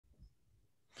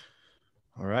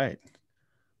All right.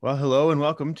 Well, hello and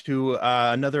welcome to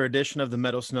another edition of the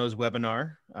METOS KNOWS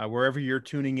webinar. Wherever you're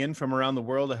tuning in from around the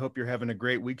world, I hope you're having a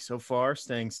great week so far,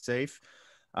 staying safe.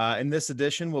 In this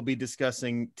edition, we'll be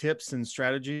discussing tips and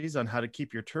strategies on how to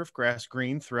keep your turf grass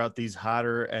green throughout these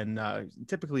hotter and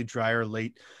typically drier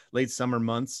late summer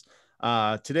months.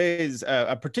 Today is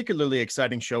a particularly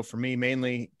exciting show for me,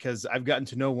 mainly because I've gotten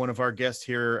to know one of our guests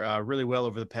here really well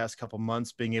over the past couple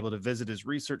months, being able to visit his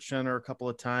research center a couple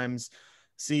of times,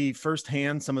 see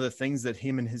firsthand some of the things that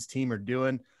him and his team are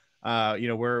doing.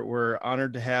 We're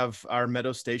honored to have our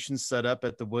METOS stations set up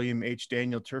at the William H.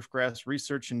 Daniel Turfgrass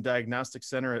Research and Diagnostic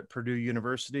Center at Purdue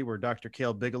University, where Dr.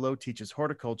 Cale Bigelow teaches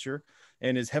horticulture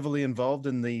and is heavily involved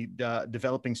in the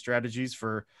developing strategies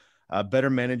for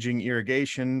better managing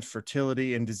irrigation,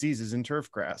 fertility, and diseases in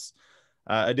turfgrass.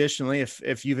 Additionally,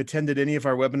 if you've attended any of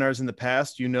our webinars in the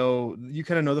past, you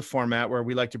kind of know the format where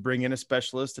we like to bring in a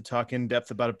specialist to talk in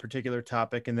depth about a particular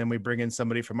topic, and then we bring in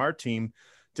somebody from our team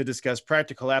to discuss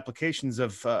practical applications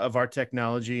of our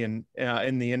technology and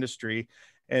in the industry.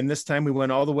 And this time we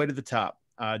went all the way to the top.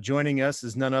 Joining us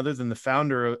is none other than the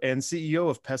founder and CEO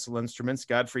of Pessl Instruments,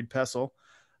 Gottfried Pessl.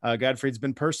 Gottfried's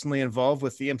been personally involved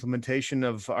with the implementation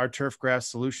of our turfgrass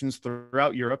solutions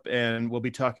throughout Europe, and we'll be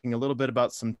talking a little bit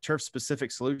about some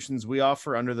turf-specific solutions we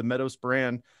offer under the METOS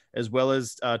brand, as well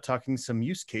as talking some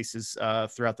use cases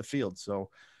throughout the field. So,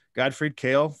 Gottfried,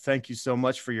 Cale, thank you so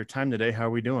much for your time today. How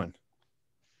are we doing?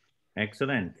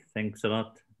 Excellent. Thanks a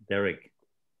lot, Derek.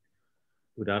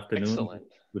 Good afternoon. Excellent.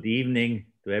 Good evening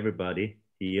to everybody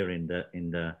here in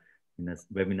this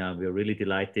webinar. We're really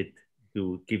delighted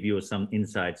to give you some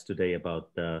insights today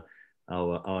about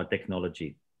our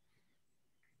technology.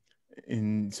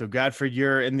 And so, Gottfried,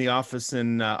 you're in the office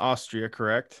in Austria,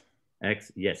 correct?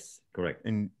 Yes, correct.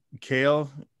 And Cale,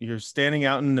 you're standing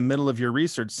out in the middle of your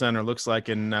research center, looks like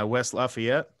in West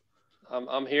Lafayette.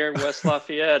 I'm here in West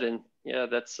Lafayette, and yeah,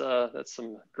 that's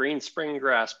some green spring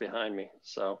grass behind me.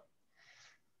 So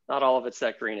not all of it's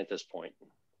that green at this point.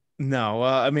 No,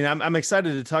 I mean, I'm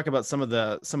excited to talk about some of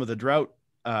the drought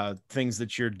things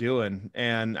that you're doing,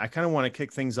 and I kind of want to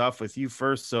kick things off with you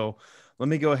first. So let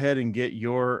me go ahead and get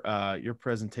your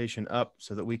presentation up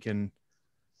so that we can.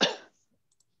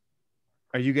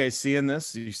 Are you guys seeing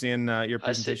this? Are you seeing your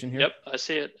presentation here? Yep, I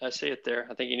see it. I see it there.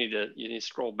 I think you need to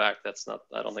scroll back. That's not.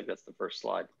 I don't think that's the first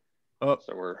slide. Oh,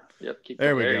 so keep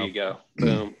there. There you go.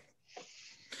 Boom.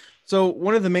 So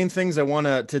one of the main things I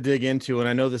want to dig into, and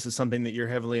I know this is something that you're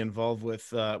heavily involved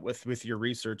with your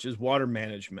research, is water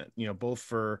management. You know, both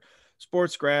for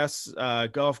sports grass,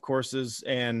 golf courses,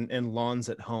 and lawns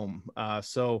at home.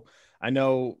 So I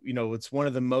know it's one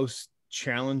of the most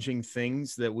challenging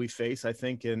things that we face, I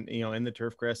think, in the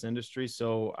turfgrass industry.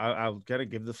 So I'll gotta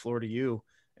give the floor to you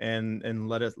and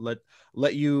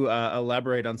let you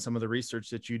elaborate on some of the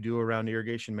research that you do around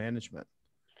irrigation management.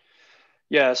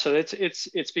 Yeah, so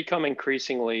it's become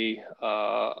increasingly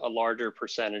a larger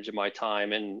percentage of my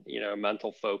time and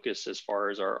mental focus as far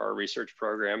as our research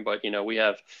program. But we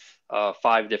have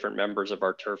 5 different members of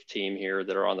our turf team here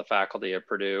that are on the faculty at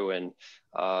Purdue, and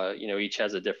each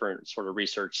has a different sort of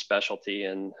research specialty.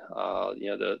 And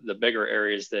the bigger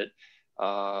areas that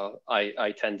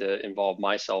I tend to involve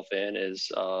myself in is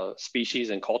species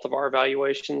and cultivar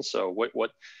evaluation. So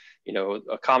what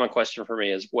a common question for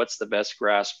me is, what's the best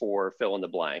grass for fill in the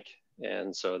blank?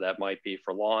 And so that might be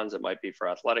for lawns, it might be for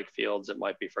athletic fields, it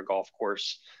might be for golf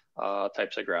course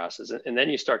types of grasses. And then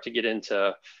you start to get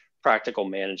into practical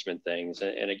management things.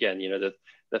 And again,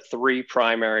 the 3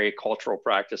 primary cultural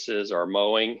practices are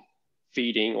mowing,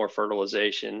 feeding or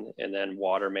fertilization, and then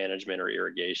water management or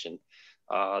irrigation.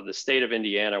 The state of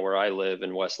Indiana, where I live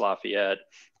in West Lafayette,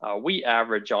 we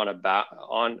average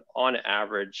on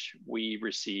average, we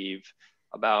receive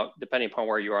about, depending upon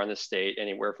where you are in the state,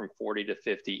 anywhere from 40 to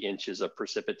 50 inches of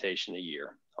precipitation a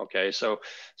year. Okay, so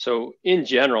in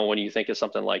general, when you think of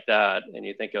something like that, and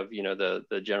you think of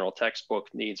the general textbook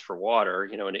needs for water,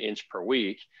 an inch per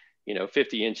week,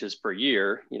 50 inches per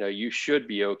year, you should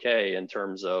be okay in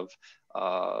terms of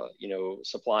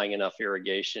supplying enough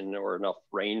irrigation or enough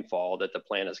rainfall that the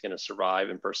plant is going to survive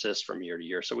and persist from year to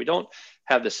year. So we don't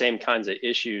have the same kinds of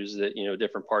issues that,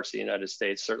 different parts of the United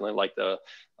States, certainly like the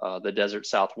desert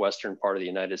southwestern part of the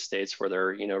United States, where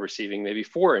they're, receiving maybe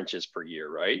 4 inches per year,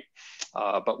 right?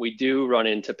 But we do run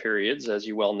into periods, as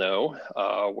you well know,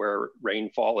 where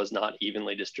rainfall is not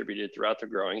evenly distributed throughout the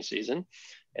growing season.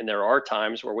 And there are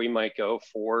times where we might go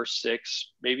 4,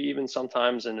 6, maybe even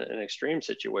sometimes in extreme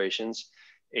situations,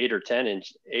 8 or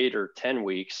 10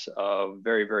 weeks of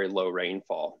very, very low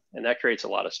rainfall. And that creates a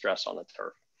lot of stress on the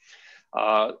turf.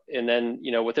 And then,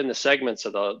 within the segments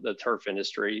of the turf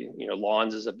industry,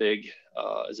 lawns is a big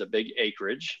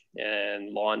acreage, and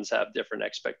lawns have different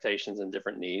expectations and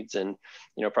different needs. And,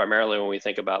 primarily when we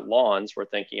think about lawns, we're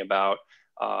thinking about,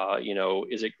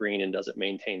 is it green and does it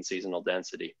maintain seasonal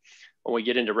density? When we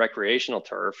get into recreational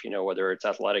turf, whether it's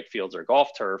athletic fields or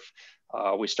golf turf,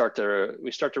 we start to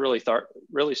really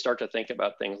start to think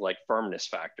about things like firmness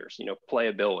factors,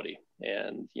 playability,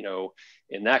 and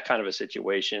in that kind of a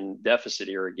situation, deficit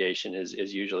irrigation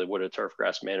is usually what a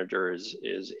turfgrass manager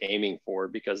is aiming for,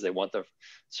 because they want the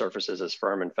surfaces as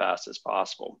firm and fast as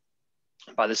possible.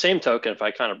 By the same token, if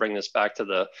I kind of bring this back to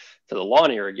the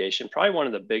lawn irrigation, probably one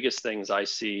of the biggest things I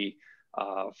see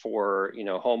for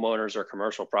homeowners or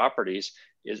commercial properties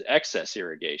is excess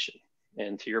irrigation.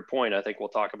 And to your point, I think we'll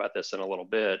talk about this in a little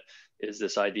bit, is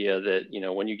this idea that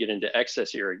when you get into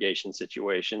excess irrigation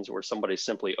situations where somebody's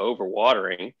simply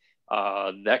overwatering,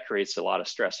 that creates a lot of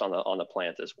stress on the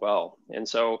plant as well. And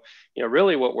so,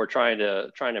 really what we're trying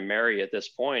to marry at this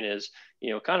point is,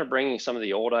 kind of bringing some of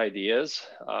the old ideas,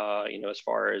 as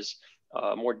far as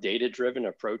more data-driven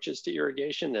approaches to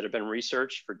irrigation that have been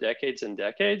researched for decades and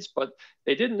decades, but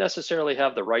they didn't necessarily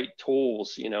have the right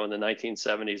tools, in the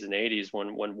 1970s and 80s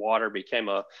when water became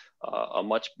a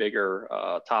much bigger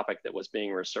topic that was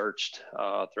being researched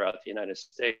throughout the United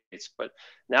States. But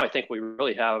now I think we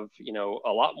really have,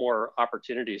 a lot more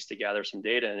opportunities to gather some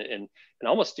data and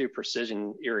almost do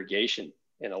precision irrigation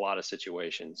in a lot of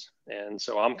situations. And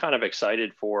so I'm kind of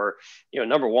excited for,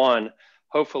 number one,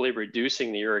 hopefully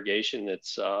reducing the irrigation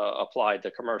that's applied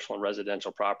to commercial and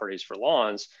residential properties for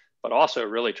lawns, but also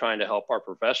really trying to help our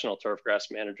professional turfgrass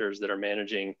managers that are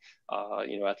managing,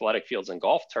 athletic fields and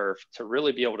golf turf to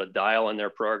really be able to dial in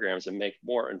their programs and make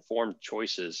more informed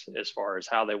choices as far as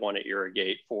how they want to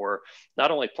irrigate for not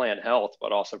only plant health,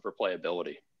 but also for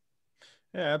playability.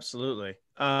 Yeah, absolutely.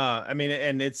 I mean,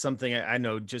 and it's something I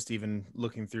know just even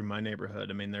looking through my neighborhood.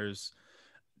 I mean,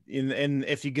 and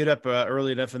if you get up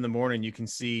early enough in the morning, you can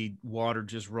see water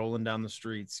just rolling down the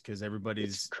streets because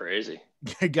everybody's crazy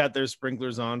got their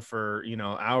sprinklers on for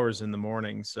hours in the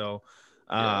morning. So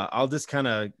I'll just kind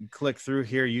of click through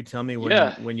here. You tell me when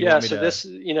you want me so to.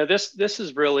 This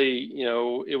is really,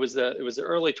 it was the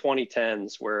early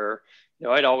 2010s where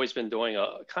I'd always been doing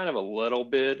a kind of a little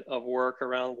bit of work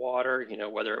around water,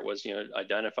 whether it was,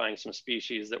 identifying some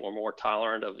species that were more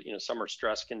tolerant of, summer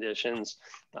stress conditions.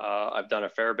 I've done a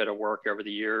fair bit of work over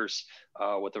the years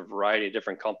with a variety of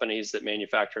different companies that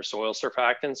manufacture soil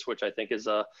surfactants, which I think is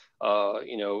a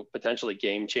potentially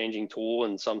game-changing tool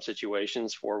in some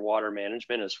situations for water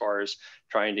management as far as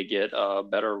trying to get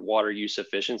better water use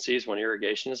efficiencies when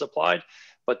irrigation is applied.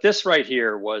 But this right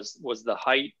here was the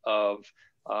height of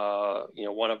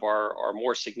one of our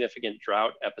more significant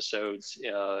drought episodes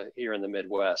here in the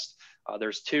Midwest.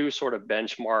 There's two sort of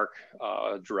benchmark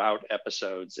drought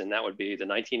episodes, and that would be the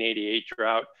 1988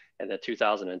 drought and the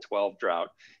 2012 drought.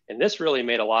 And this really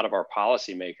made a lot of our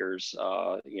policymakers,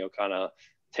 kind of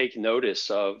take notice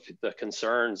of the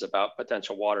concerns about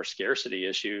potential water scarcity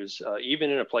issues, even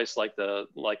in a place like the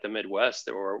Midwest,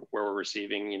 where we're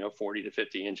receiving 40 to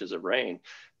 50 inches of rain.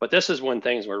 But this is when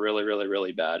things were really, really,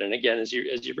 really bad. And again, as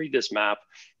you read this map,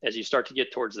 as you start to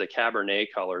get towards the Cabernet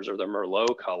colors or the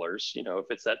Merlot colors, if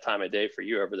it's that time of day for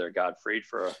you over there, Gottfried,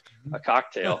 for a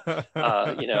cocktail,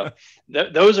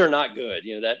 those are not good.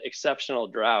 That exceptional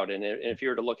drought. And if you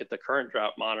were to look at the current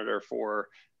drought monitor for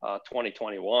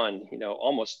 2021,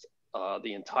 almost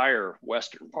the entire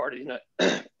western part of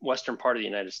the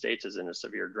United States is in a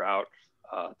severe drought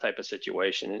type of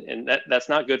situation, and that's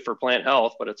not good for plant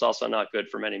health, but it's also not good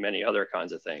for many, many other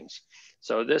kinds of things.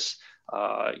 So this,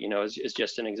 is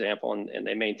just an example, and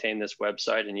they maintain this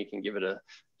website, and you can give it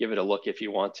a look if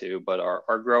you want to. But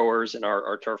our growers and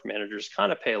our turf managers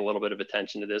kind of pay a little bit of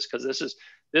attention to this, because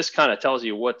this kind of tells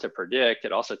you what to predict.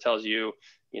 It also tells you,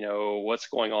 what's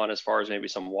going on as far as maybe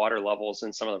some water levels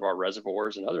in some of our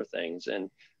reservoirs and other things. And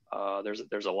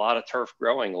there's a lot of turf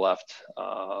growing left.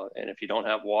 And if you don't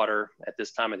have water at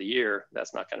this time of the year,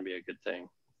 that's not going to be a good thing.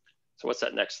 So what's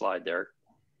that next slide, Derek?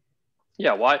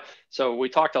 Yeah, why? So we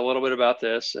talked a little bit about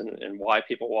this and why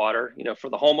people water. For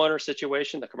the homeowner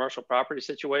situation, the commercial property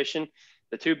situation,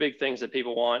 the two big things that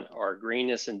people want are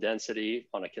greenness and density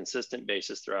on a consistent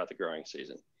basis throughout the growing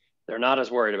season. They're not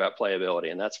as worried about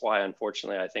playability. And that's why,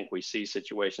 unfortunately, I think we see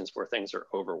situations where things are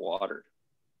overwatered.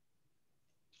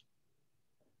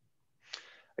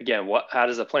 Again, how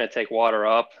does the plant take water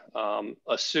up?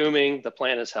 Assuming the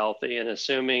plant is healthy and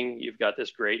assuming you've got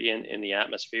this gradient in the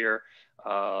atmosphere,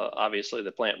 obviously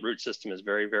the plant root system is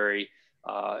very, very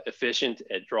efficient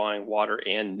at drawing water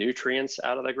and nutrients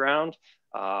out of the ground.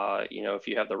 If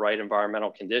you have the right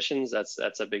environmental conditions,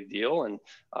 that's a big deal. And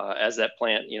as that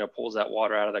plant, pulls that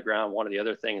water out of the ground, one of the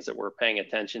other things that we're paying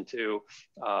attention to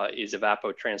is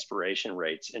evapotranspiration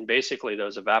rates. And basically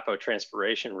those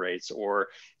evapotranspiration rates, or,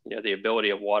 the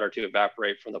ability of water to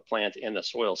evaporate from the plant in the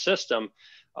soil system,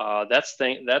 that's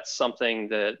something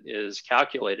that is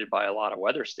calculated by a lot of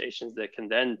weather stations that can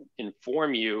then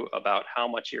inform you about how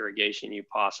much irrigation you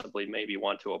possibly maybe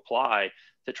want to apply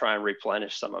to try and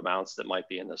replenish some amounts that might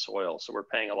be in the soil. So we're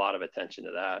paying a lot of attention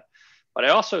to that. But I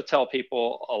also tell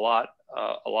people a lot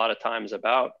of times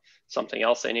about something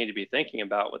else they need to be thinking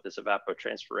about with this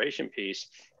evapotranspiration piece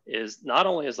is not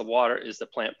only is the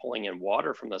plant pulling in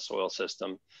water from the soil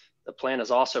system, the plant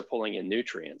is also pulling in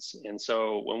nutrients. And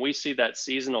so when we see that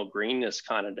seasonal greenness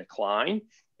kind of decline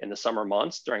in the summer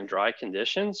months during dry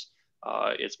conditions,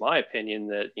 it's my opinion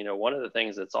that, one of the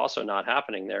things that's also not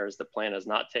happening there is the plant is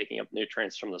not taking up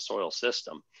nutrients from the soil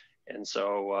system. And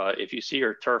so if you see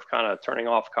your turf kind of turning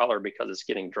off color because it's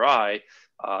getting dry,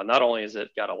 not only has it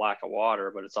got a lack of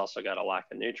water, but it's also got a lack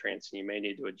of nutrients. And you may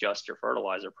need to adjust your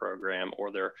fertilizer program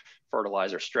or their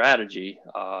fertilizer strategy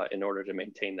in order to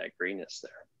maintain that greenness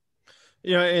there.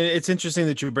 It's interesting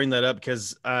that you bring that up,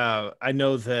 because I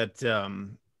know that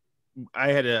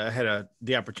I had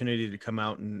the opportunity to come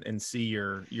out and see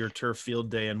your turf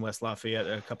field day in West Lafayette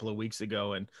a couple of weeks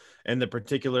ago, and the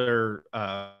particular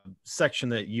section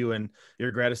that you and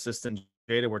your grad assistant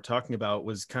Jada were talking about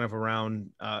was kind of around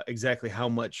exactly how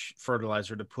much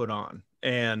fertilizer to put on,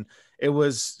 and it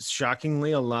was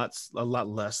shockingly a lot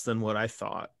less than what I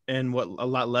thought, and a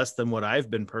lot less than what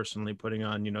I've been personally putting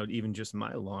on, even just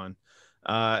my lawn.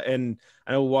 And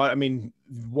I know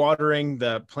watering,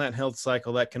 the plant health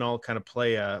cycle, that can all kind of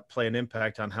play an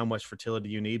impact on how much fertility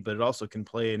you need, but it also can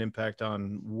play an impact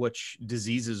on which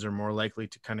diseases are more likely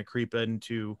to kind of creep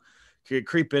into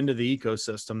the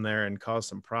ecosystem there and cause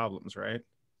some problems, right?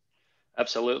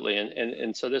 Absolutely.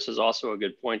 And so this is also a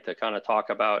good point to kind of talk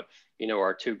about,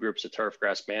 our two groups of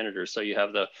turfgrass managers. So you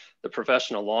have the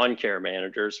professional lawn care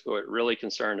managers who are really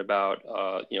concerned about,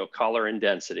 color and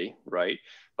density, right?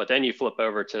 But then you flip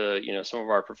over to, some of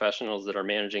our professionals that are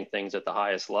managing things at the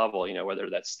highest level, whether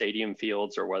that's stadium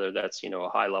fields or whether that's, a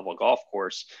high level golf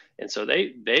course. And so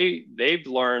they've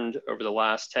learned over the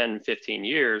last 10, 15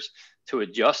 years to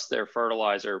adjust their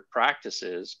fertilizer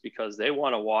practices because they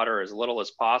want to water as little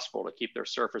as possible to keep their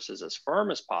surfaces as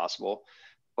firm as possible.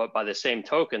 But by the same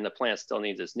token, the plant still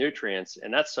needs its nutrients.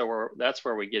 And that's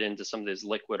where we get into some of these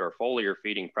liquid or foliar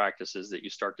feeding practices that you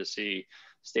start to see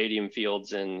stadium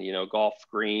fields and, golf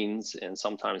greens and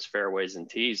sometimes fairways and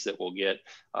tees that will get,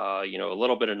 a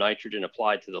little bit of nitrogen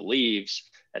applied to the leaves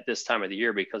at this time of the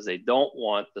year because they don't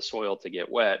want the soil to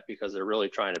get wet because they're really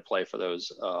trying to play for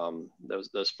those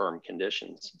firm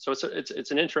conditions. So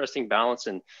it's an interesting balance,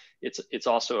 and it's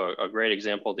also a great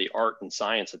example of the art and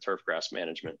science of turfgrass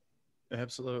management.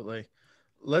 Absolutely.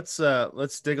 Let's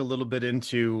dig a little bit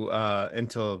into a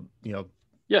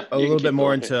little bit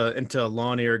more into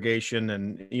lawn irrigation.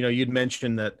 And you'd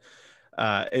mentioned that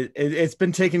it's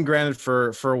been taken granted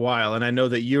for a while, and I know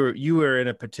that you were in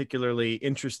a particularly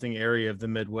interesting area of the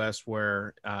Midwest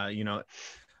where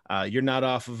you're not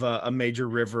off of a major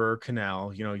river or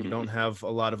canal. You don't have a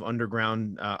lot of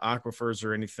underground aquifers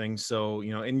or anything. So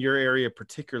in your area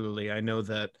particularly, I know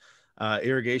that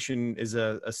irrigation is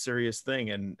a serious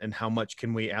thing, and how much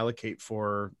can we allocate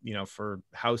for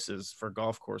houses, for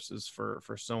golf courses, for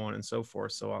so on and so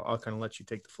forth. So I'll kind of let you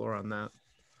take the floor on that.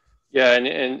 Yeah,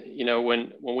 and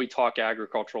when we talk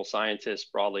agricultural scientists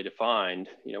broadly defined,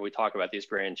 we talk about these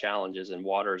grand challenges, and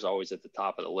water is always at the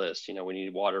top of the list. We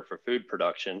need water for food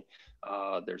production.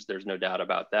 There's no doubt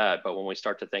about that. But when we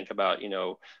start to think about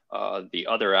the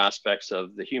other aspects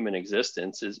of the human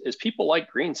existence, is people like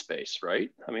green space, right?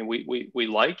 I mean, we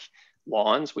like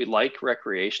lawns, we like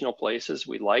recreational places,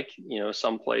 we like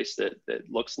some place that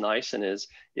looks nice and is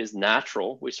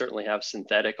natural. We certainly have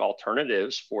synthetic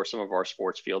alternatives for some of our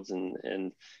sports fields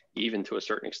and even to a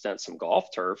certain extent some golf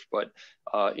turf, but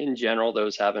in general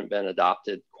those haven't been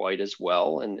adopted quite as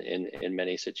well in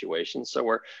many situations. So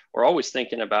we're always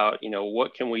thinking about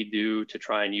what can we do to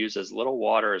try and use as little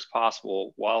water as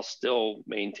possible while still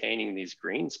maintaining these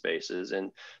green spaces.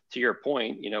 And to your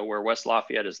point, where West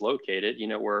Lafayette is located,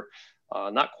 we're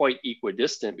not quite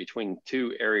equidistant between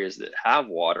two areas that have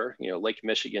water, Lake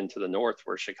Michigan to the north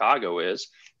where Chicago is,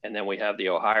 and then we have the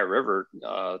Ohio River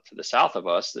to the south of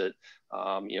us that,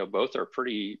 both are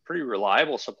pretty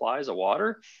reliable supplies of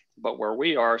water. But where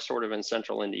we are sort of in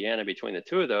central Indiana between the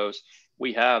two of those,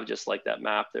 we have, just like that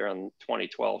map there on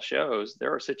 2012 shows,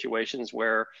 there are situations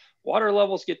where water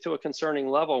levels get to a concerning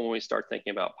level when we start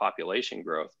thinking about population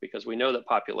growth, because we know that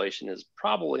population is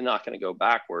probably not going to go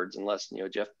backwards unless,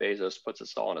 Jeff Bezos puts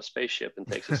us all in a spaceship and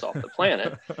takes us off the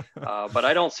planet. But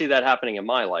I don't see that happening in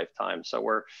my lifetime. So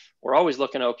we're always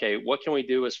looking, okay, what can we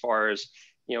do as far as,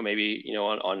 maybe,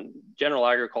 on general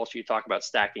agriculture, you talk about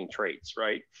stacking traits,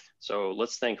 right? So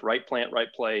let's think right plant,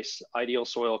 right place, ideal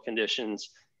soil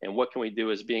conditions, and what can we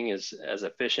do as being as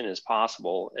efficient as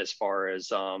possible as far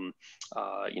as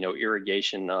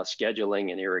irrigation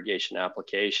scheduling and irrigation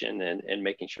application, and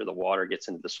making sure the water gets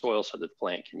into the soil so that the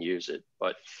plant can use it.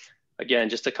 But again,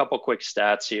 just a couple quick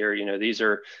stats here. These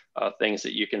are things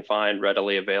that you can find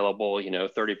readily available.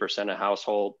 30% of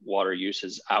household water use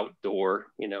is outdoor.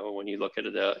 When you look at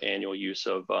the annual use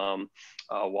of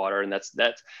water, and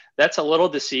that's a little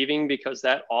deceiving, because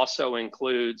that also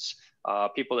includes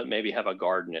people that maybe have a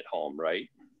garden at home, right?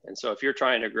 And so if you're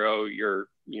trying to grow your,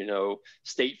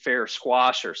 state fair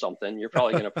squash or something, you're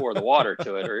probably going to pour the water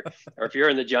to it. Or if you're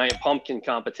in the giant pumpkin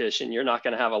competition, you're not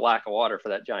going to have a lack of water for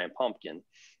that giant pumpkin.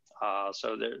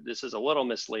 So this is a little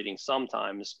misleading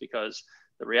sometimes, because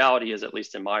the reality is, at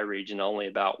least in my region, only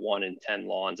about 1 in 10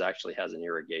 lawns actually has an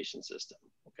irrigation system.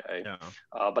 Okay. Yeah.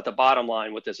 But the bottom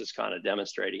line, what this is kind of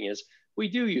demonstrating, is we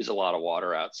do use a lot of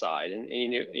water outside, and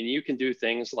you can do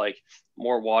things like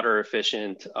more water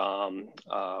efficient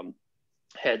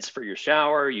heads for your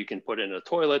shower. You can put in a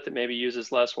toilet that maybe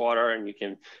uses less water, and you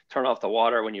can turn off the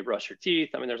water when you brush your teeth.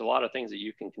 I mean, there's a lot of things that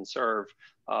you can conserve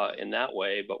in that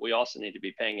way, but we also need to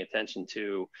be paying attention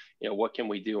to, what can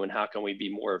we do and how can we be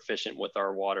more efficient with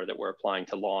our water that we're applying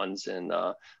to lawns and,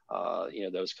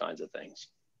 those kinds of things.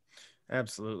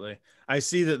 Absolutely. I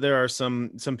see that there are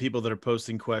some people that are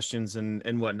posting questions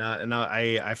and whatnot. And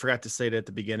I forgot to say it at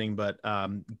the beginning, but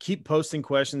keep posting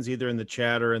questions either in the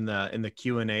chat or in the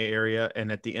Q&A area.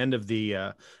 And at the end of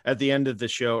the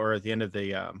show, or at the end of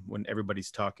the when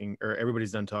everybody's talking or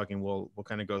everybody's done talking, we'll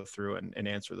kind of go through and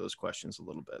answer those questions a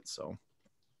little bit. So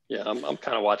yeah, I'm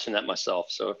kind of watching that myself.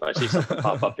 So if I see something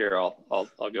pop up here, I'll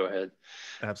go ahead.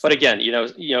 Absolutely. But again,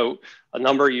 a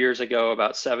number of years ago,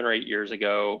 about 7 or 8 years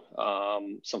ago,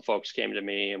 some folks came to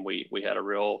me, and we had a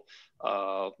real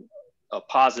a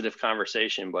positive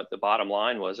conversation. But the bottom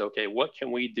line was, okay, what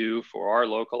can we do for our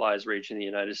localized region in the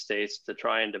United States to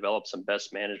try and develop some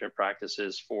best management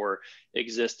practices for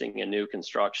existing and new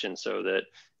construction, so that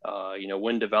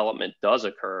when development does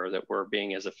occur, that we're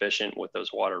being as efficient with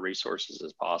those water resources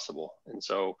as possible. And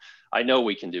so I know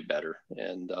we can do better,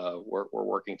 and we're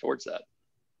working towards that.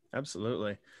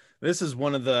 Absolutely. This was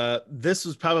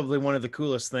probably one of the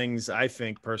coolest things, I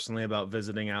think, personally, about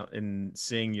visiting out and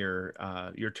seeing your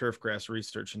Turfgrass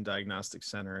Research and Diagnostic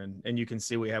Center. And you can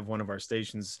see we have one of our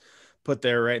stations put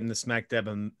there right in the smack dab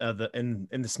in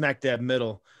the smack dab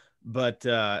middle. But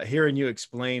hearing you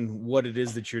explain what it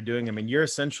is that you're doing, I mean, you're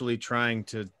essentially trying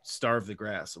to starve the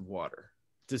grass of water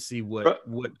to see what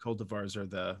cultivars are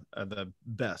the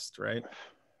best, right?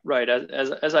 Right.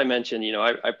 As I mentioned,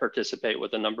 I participate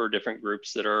with a number of different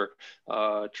groups that are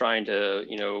trying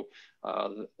to,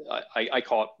 I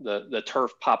call it the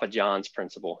turf Papa John's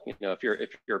principle. If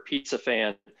you're a pizza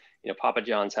fan, Papa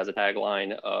John's has a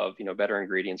tagline of, better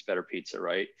ingredients, better pizza,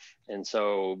 right? And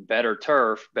so better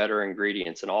turf, better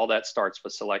ingredients, and all that starts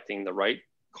with selecting the right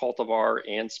cultivar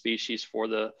and species for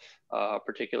the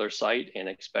particular site and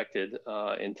expected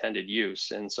intended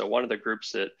use. And so one of the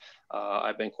groups that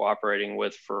I've been cooperating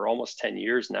with for almost 10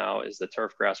 years now is the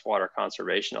Turfgrass Water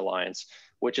Conservation Alliance,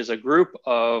 which is a group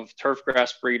of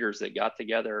turfgrass breeders that got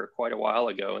together quite a while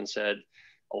ago and said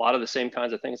a lot of the same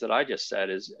kinds of things that I just said,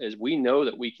 is we know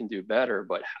that we can do better,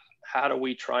 but how do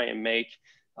we try and make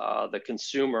the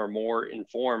consumer more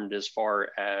informed as far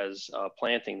as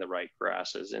planting the right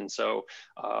grasses? And so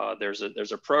there's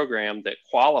a program that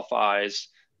qualifies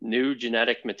new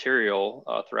genetic material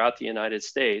throughout the United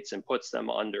States and puts them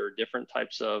under different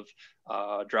types of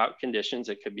drought conditions.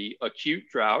 It could be acute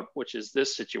drought, which is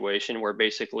this situation where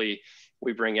basically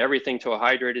we bring everything to a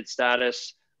hydrated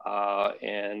status,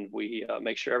 and we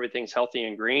make sure everything's healthy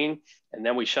and green, and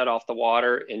then we shut off the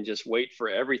water and just wait for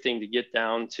everything to get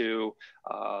down to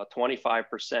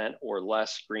 25% or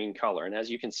less green color. And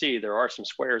as you can see, there are some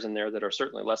squares in there that are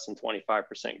certainly less than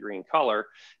 25% green color,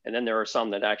 and then there are some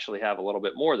that actually have a little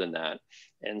bit more than that.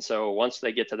 And so once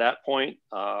they get to that point,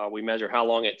 we measure how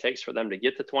long it takes for them to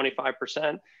get to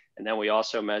 25%, and then we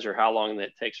also measure how long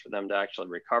it takes for them to actually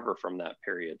recover from that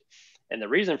period. And the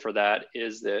reason for that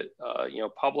is that,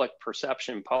 public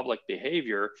perception, public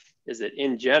behavior is that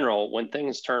in general, when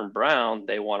things turn brown,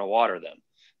 they want to water them.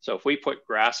 So if we put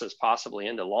grasses possibly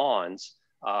into lawns,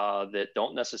 that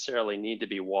don't necessarily need to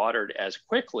be watered as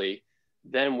quickly,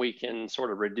 then we can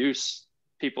sort of reduce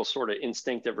people's sort of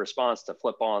instinctive response to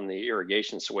flip on the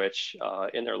irrigation switch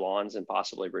in their lawns and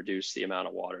possibly reduce the amount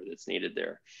of water that's needed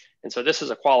there. And so this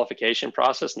is a qualification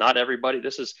process. Not everybody.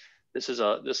 This is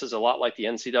a lot like the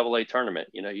NCAA tournament.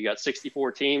 You know, you got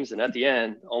 64 teams, and at the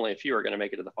end, only a few are going to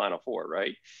make it to the Final Four,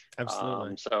 right?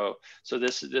 Absolutely. So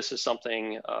this is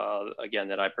something again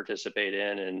that I participate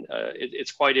in, and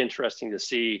it's quite interesting to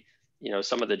see, you know,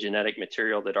 some of the genetic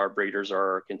material that our breeders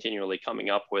are continually coming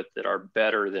up with that are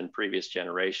better than previous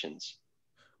generations.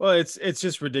 Well, it's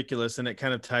just ridiculous, and it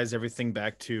kind of ties everything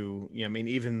back to, you know, I mean,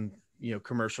 even, you know,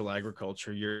 commercial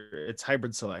agriculture, it's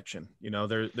hybrid selection. You know,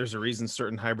 there's a reason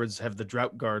certain hybrids have the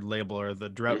drought guard label or the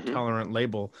drought tolerant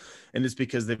label, and it's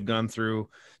because they've gone through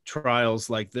trials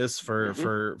like this for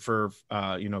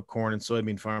you know, corn and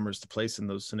soybean farmers to place in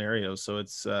those scenarios. So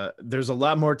it's there's a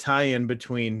lot more tie-in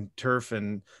between turf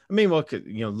and, I mean, look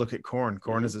at corn.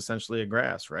 Corn is essentially a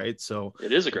grass, right? So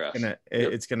it is a grass.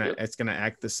 It's gonna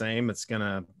act the same. It's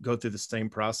gonna go through the same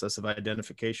process of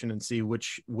identification and see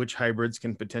which hybrids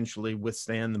can potentially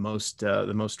withstand the most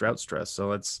drought stress.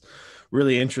 So it's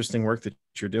really interesting work that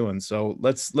you're doing. So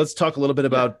let's talk a little bit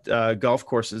about golf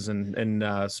courses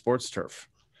and sports turf.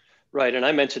 Right, and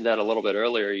I mentioned that a little bit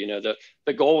earlier. You know,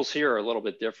 the goals here are a little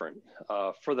bit different.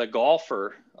 For the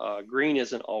golfer, green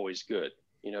isn't always good.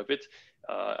 You know, if it's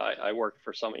I worked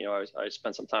for some, you know, I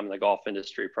spent some time in the golf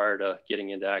industry prior to getting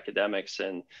into academics,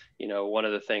 and you know, one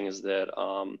of the things that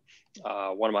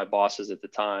one of my bosses at the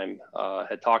time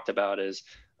had talked about is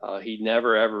he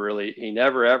never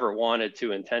ever wanted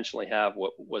to intentionally have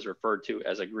what was referred to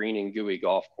as a green and gooey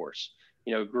golf course.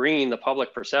 You know, green, the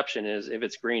public perception is if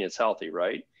it's green, it's healthy,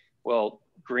 right? Well,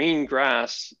 green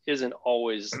grass isn't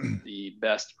always the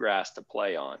best grass to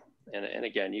play on. And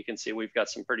again, you can see we've got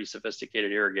some pretty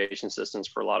sophisticated irrigation systems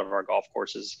for a lot of our golf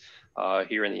courses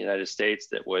here in the United States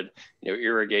that would, you know,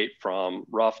 irrigate from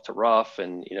rough to rough,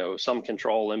 and you know, some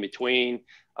control in between.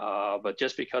 But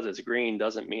just because it's green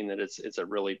doesn't mean that it's a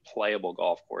really playable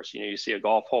golf course. You know, you see a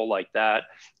golf hole like that.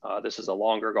 This is a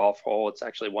longer golf hole. It's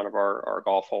actually one of our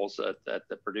golf holes at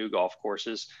the Purdue golf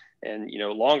courses. And, you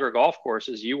know, longer golf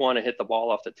courses, you want to hit the ball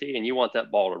off the tee and you want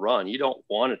that ball to run. You don't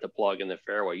want it to plug in the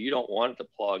fairway. You don't want it to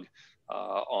plug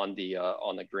on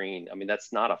the green. I mean,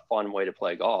 that's not a fun way to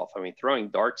play golf. I mean, throwing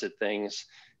darts at things,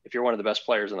 if you're one of the best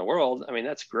players in the world, I mean,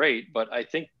 that's great. But I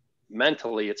think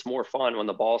mentally it's more fun when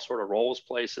the ball sort of rolls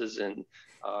places and,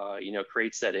 you know,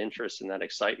 creates that interest and that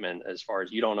excitement as far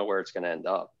as you don't know where it's going to end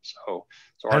up. So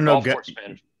our golf course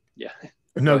fan, yeah.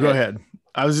 No, go ahead.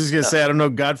 I was just gonna say, I don't know,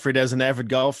 Gottfried, as an avid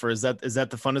golfer, is that the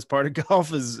funnest part of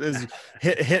golf? Is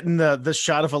hitting the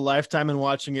shot of a lifetime and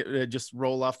watching it just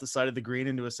roll off the side of the green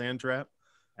into a sand trap?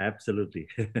 Absolutely.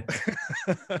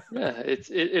 Yeah,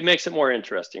 it makes it more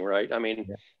interesting, right? I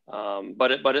mean,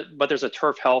 but there's a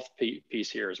turf health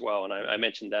piece here as well, and I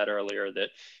mentioned that earlier, that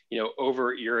you know,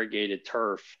 over irrigated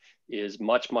turf is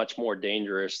much more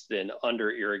dangerous than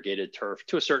under irrigated turf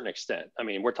to a certain extent. I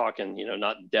mean, we're talking, you know,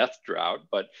 not death drought,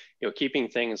 but you know, keeping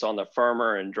things on the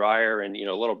firmer and drier and, you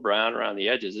know, a little brown around the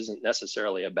edges isn't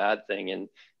necessarily a bad thing. And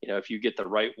you know, if you get the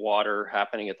right water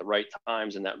happening at the right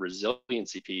times and that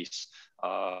resiliency piece,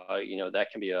 you know,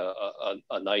 that can be a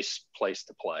nice place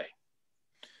to play.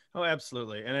 Oh,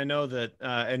 absolutely. And I know that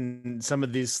and some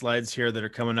of these slides here that are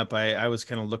coming up, I was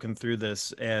kind of looking through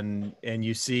this, and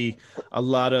you see a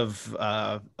lot of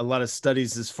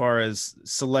studies as far as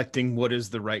selecting what is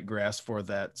the right grass for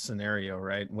that scenario,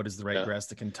 right? What is the right grass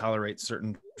that can tolerate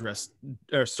certain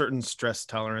stress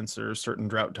tolerance or certain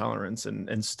drought tolerance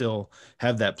and still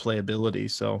have that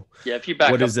playability. So yeah, if you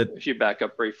back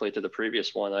up briefly to the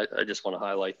previous one, I just want to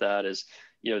highlight that is,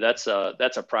 you know, that's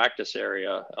a practice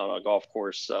area on a golf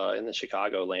course in the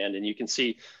Chicagoland, and you can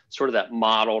see sort of that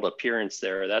modeled appearance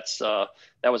there.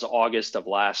 That was August of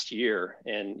last year,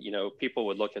 and you know, people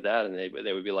would look at that and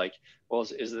they would be like, well,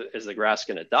 is the grass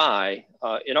going to die?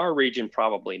 In our region,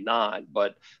 probably not,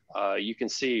 but you can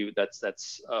see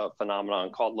that's a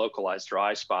phenomenon called localized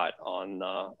dry spot on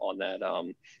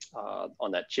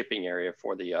that chipping area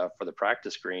for the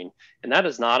practice green, and that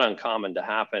is not uncommon to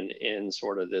happen in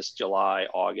sort of this July,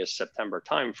 August, September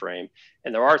timeframe.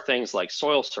 And there are things like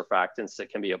soil surfactants that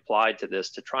can be applied to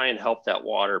this to try and help that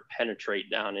water penetrate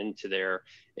down into there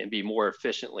and be more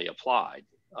efficiently applied,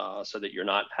 so that you're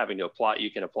not having to apply.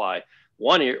 You can apply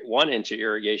 1 inch of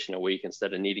irrigation a week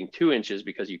instead of needing 2 inches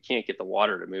because you can't get the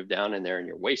water to move down in there and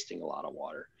you're wasting a lot of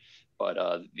water. But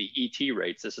the ET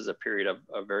rates, this is a period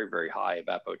of very, very high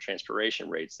evapotranspiration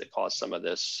rates that cause some of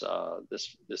this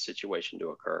situation to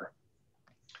occur.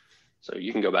 So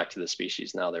you can go back to the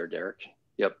species now there, Derek.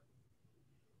 Yep.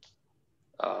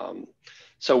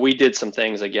 So we did some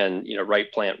things, again,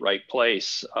 right plant, right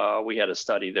place. We had a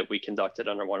study that we conducted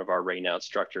under one of our rainout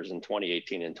structures in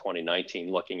 2018 and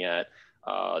 2019, looking at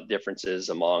differences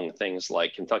among things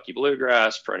like Kentucky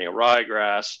bluegrass, perennial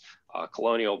ryegrass,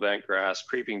 colonial bentgrass,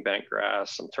 creeping bentgrass,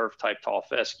 some turf type tall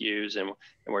fescues. And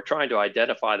we're trying to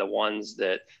identify the ones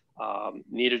that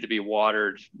needed to be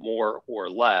watered more or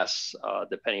less,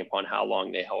 depending upon how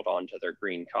long they held on to their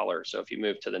green color. So if you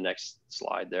move to the next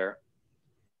slide there.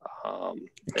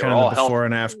 They were all before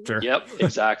and after. Yep,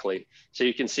 exactly. So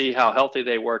you can see how healthy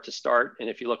they were to start. And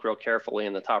if you look real carefully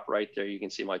in the top right there, you can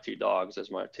see my two dogs.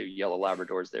 There's my two yellow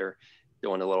Labradors there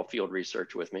doing a little field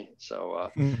research with me.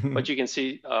 So, but you can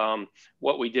see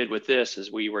what we did with this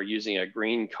is we were using a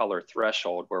green color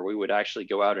threshold where we would actually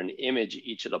go out and image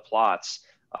each of the plots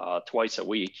twice a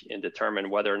week and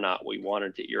determine whether or not we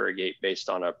wanted to irrigate based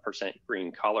on a percent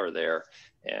green color there.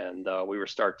 And we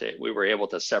were able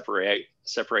to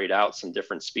separate out some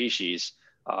different species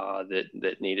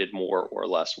that needed more or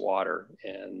less water.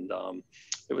 And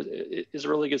it was a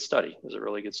really good study. It was a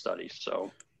really good study. So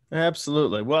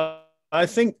absolutely. Well, I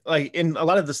think like in a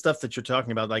lot of the stuff that you're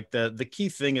talking about, like the key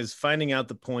thing is finding out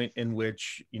the point in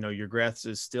which, your grass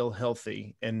is still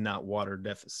healthy and not water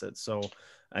deficit. So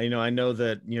I know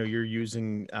that, you're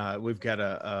using, we've got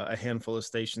a handful of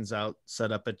stations out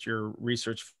set up at your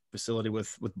research facility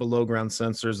with below ground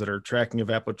sensors that are tracking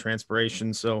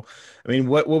evapotranspiration. So, I mean,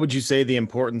 what would you say the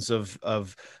importance of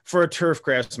for a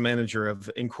turfgrass manager of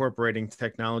incorporating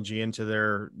technology into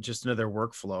their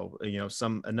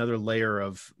workflow, another layer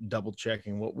of double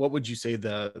checking? What would you say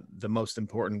the most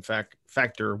important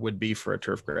factor would be for a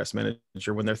turfgrass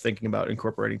manager when they're thinking about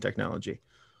incorporating technology?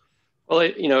 Well,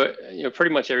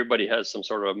 pretty much everybody has some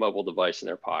sort of a mobile device in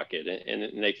their pocket,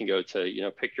 and they can go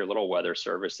to, pick your little weather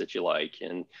service that you like,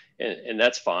 and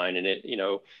that's fine. And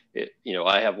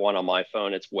I have one on my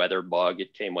phone. It's WeatherBug.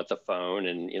 It came with the phone,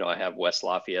 and I have West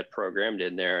Lafayette programmed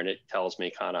in there, and it tells me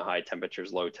kind of high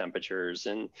temperatures, low temperatures,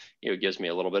 and it gives me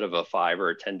a little bit of a 5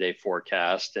 or a 10-day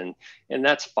forecast, and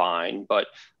that's fine. But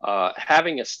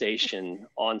having a station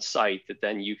on site that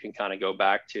then you can kind of go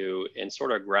back to and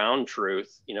sort of ground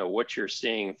truth, what you're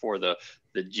seeing for the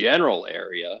general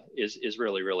area is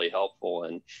really, really helpful.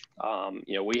 And,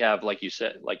 we have, like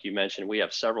you mentioned, we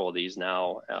have several of these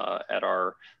now at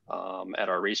our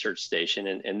research station.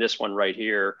 And this one right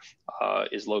here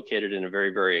is located in a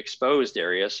very, very exposed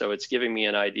area. So it's giving me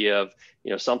an idea of,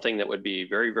 something that would be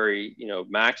very, very,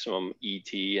 maximum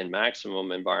ET and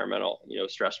maximum environmental,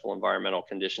 stressful environmental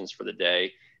conditions for the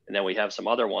day. And then we have some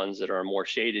other ones that are more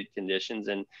shaded conditions.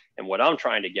 And what I'm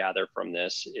trying to gather from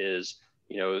this is,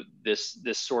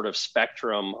 this sort of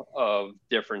spectrum of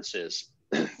differences,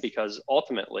 because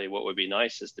ultimately what would be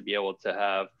nice is to be able to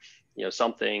have,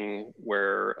 something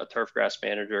where a turfgrass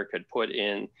manager could put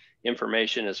in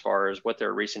information as far as what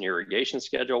their recent irrigation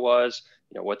schedule was,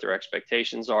 what their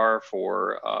expectations are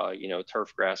for,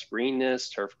 turfgrass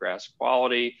greenness, turfgrass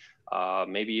quality,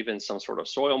 maybe even some sort of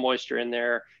soil moisture in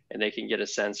there, and they can get a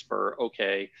sense for,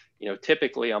 okay,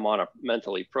 typically I'm on a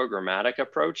mentally programmatic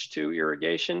approach to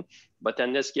irrigation, but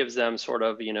then this gives them sort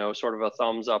of a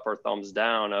thumbs up or thumbs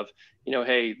down of,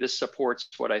 hey, this supports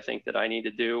what I think that I need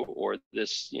to do, or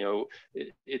this,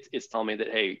 it's telling me that,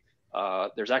 hey,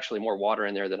 there's actually more water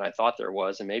in there than I thought there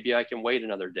was, and maybe I can wait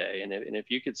another day. And if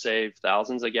you could save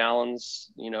thousands of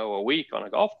gallons, a week on a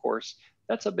golf course,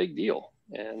 that's a big deal.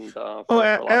 And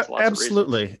lots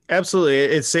absolutely, absolutely,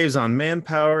 it saves on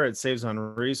manpower, it saves on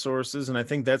resources, and I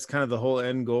think that's kind of the whole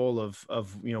end goal of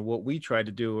what we try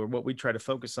to do, or what we try to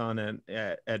focus on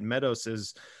at METOS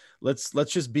is let's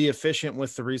just be efficient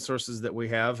with the resources that we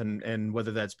have, and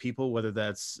whether that's people, whether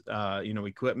that's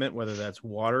equipment, whether that's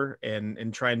water,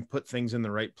 and try and put things in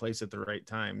the right place at the right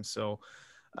time. So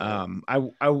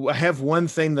I have one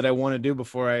thing that I want to do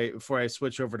before I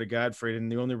switch over to Gottfried,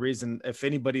 and the only reason, if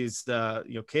anybody's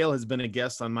Cale has been a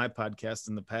guest on my podcast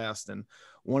in the past, and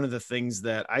one of the things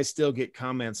that I still get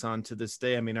comments on to this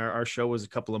day, I mean, our show was a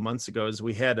couple of months ago, is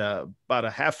we had about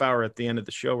a half hour at the end of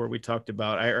the show where we talked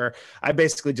about, I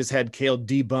basically just had Cale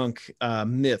debunk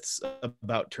myths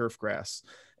about turfgrass.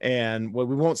 And we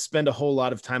won't spend a whole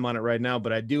lot of time on it right now,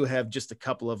 but I do have just a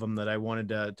couple of them that I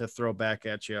wanted to throw back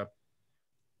at you.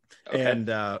 Okay. And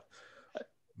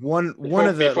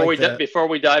before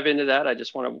we dive into that, I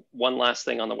just want one last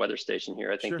thing on the weather station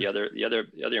here. I think sure. the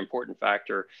other important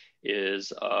factor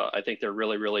is I think they're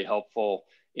really, really helpful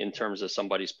in terms of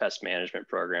somebody's pest management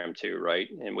program too, right?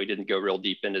 And we didn't go real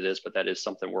deep into this, but that is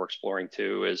something we're exploring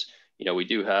too. Is, you know, we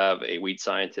do have a weed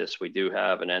scientist, we do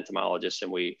have an entomologist,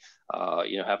 and we,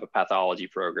 you know, have a pathology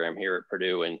program here at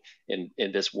Purdue. And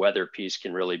this weather piece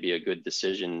can really be a good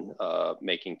decision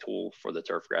making tool for the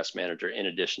turfgrass manager in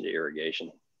addition to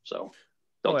irrigation. So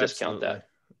don't discount that.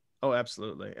 Oh,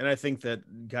 absolutely. And I think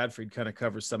that Gottfried kind of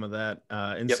covers some of that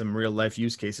in Yep. some real life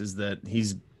use cases that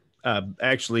he's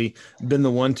actually been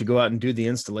the one to go out and do the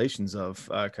installations of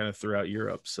kind of throughout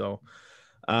Europe. So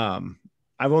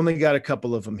I've only got a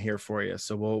couple of them here for you.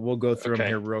 So we'll go through them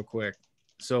here real quick.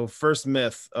 So first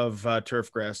myth of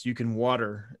turfgrass: you can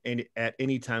water at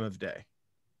any time of day.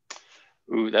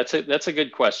 Ooh, that's a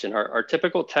good question. Our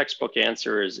typical textbook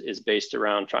answer is based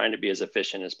around trying to be as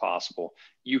efficient as possible.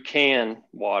 You can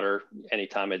water any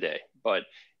time of day, but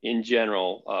in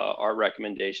general, our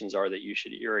recommendations are that you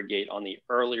should irrigate on the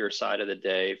earlier side of the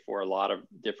day for a lot of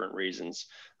different reasons.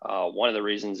 One of the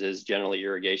reasons is generally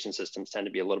irrigation systems tend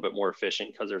to be a little bit more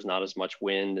efficient because there's not as much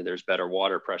wind and there's better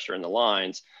water pressure in the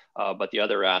lines. But the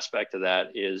other aspect of that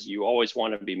is you always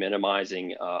want to be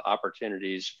minimizing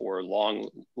opportunities for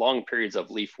long periods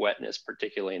of leaf wetness,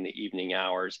 particularly in the evening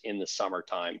hours in the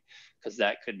summertime, because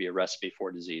that could be a recipe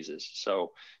for diseases.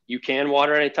 So you can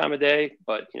water any time of day,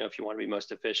 but you know, if you want to be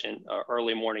most efficient,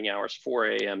 early morning hours, 4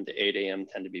 a.m. to 8 a.m.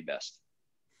 tend to be best.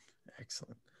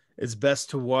 Excellent. It's best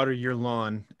to water your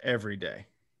lawn every day.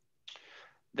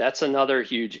 That's another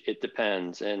huge, it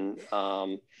depends. And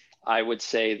I would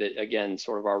say that, again,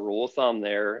 sort of our rule of thumb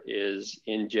there is,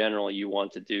 in general, you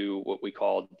want to do what we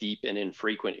call deep and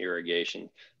infrequent irrigation.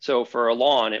 So for a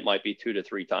lawn, it might be 2 to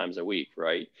 3 times a week,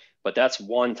 right? But that's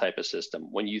one type of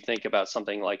system. When you think about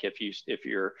something like if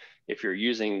you're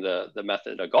using the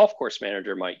method a golf course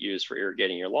manager might use for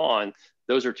irrigating your lawn,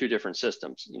 those are 2 different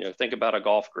systems. You know, think about a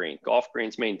golf green. Golf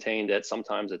green's maintained at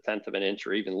sometimes 1/10 of an inch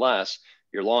or even less.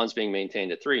 Your lawn's being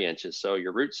maintained at 3 inches. So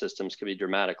your root systems can be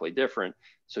dramatically different.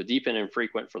 So deep and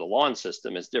infrequent for the lawn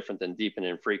system is different than deep and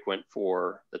infrequent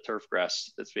for the turf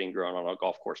grass that's being grown on a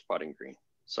golf course putting green.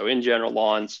 So in general,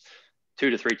 lawns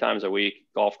 2 to 3 times a week.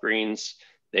 Golf greens,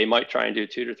 they might try and do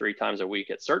 2 to 3 times a week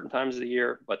at certain times of the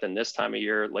year, but then this time of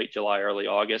year, late July, early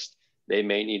August, they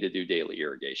may need to do daily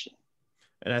irrigation.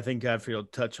 And I think Godfrey will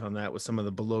touch on that with some of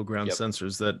the below ground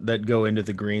sensors that go into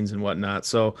the greens and whatnot.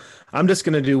 So I'm just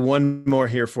going to do one more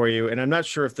here for you. And I'm not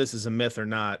sure if this is a myth or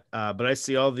not, but I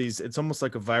see all these, it's almost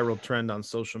like a viral trend on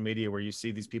social media where you see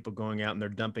these people going out and they're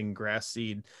dumping grass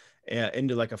seed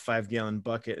into like a 5-gallon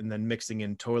bucket and then mixing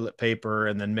in toilet paper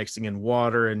and then mixing in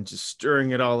water and just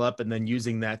stirring it all up and then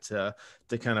using that to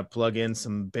kind of plug in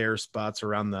some bare spots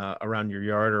around your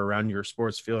yard or around your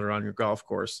sports field or on your golf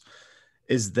course.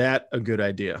 Is that a good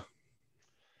idea?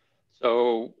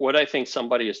 So what I think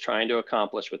somebody is trying to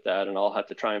accomplish with that, and I'll have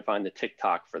to try and find the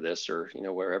TikTok for this, or you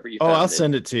know, wherever you. Oh, I'll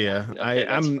send it to you. Okay,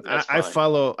 I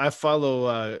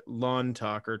follow Lawn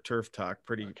Talk or Turf Talk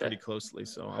pretty closely,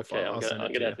 so I'm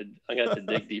gonna have to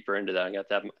dig deeper into that. I'm gonna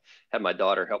have to have my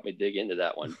daughter help me dig into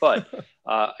that one. But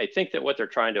I think that what they're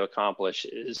trying to accomplish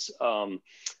is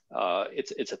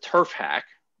it's a turf hack.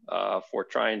 For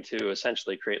trying to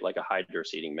essentially create like a hydro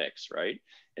seeding mix, right?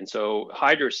 And so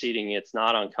hydro seeding, it's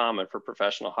not uncommon for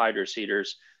professional hydro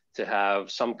seeders to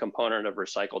have some component of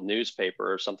recycled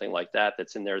newspaper or something like that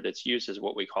that's in there that's used as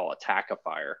what we call a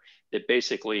tackifier. That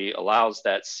basically allows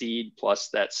that seed plus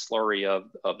that slurry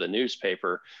of the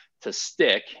newspaper to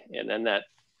stick, and then that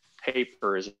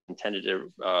paper is intended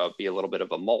to be a little bit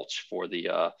of a mulch for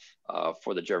the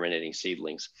germinating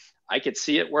seedlings. I could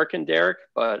see it working, Derek,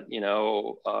 but you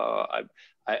know,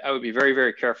 I would be very,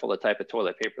 very careful the type of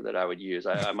toilet paper that I would use.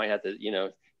 I might have to, you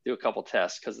know, do a couple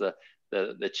tests because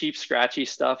the cheap, scratchy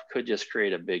stuff could just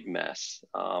create a big mess.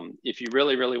 If you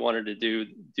really, really wanted to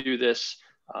do this,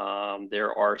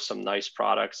 there are some nice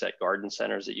products at garden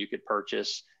centers that you could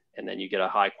purchase, and then you get a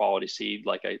high quality seed,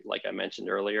 like I mentioned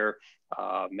earlier.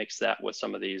 Mix that with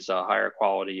some of these higher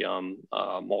quality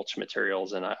mulch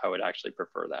materials, and I would actually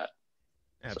prefer that.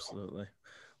 Absolutely.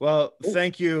 Well,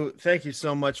 thank you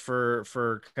so much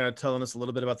for kind of telling us a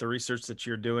little bit about the research that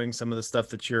you're doing, some of the stuff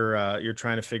that you're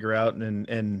trying to figure out,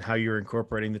 and how you're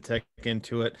incorporating the tech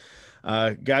into it.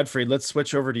 Gottfried, let's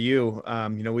switch over to you.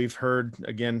 You know, we've heard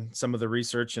again some of the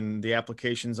research and the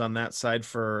applications on that side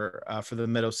for the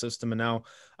METOS system, and now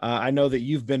I know that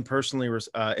you've been personally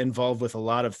involved with a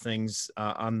lot of things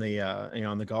on the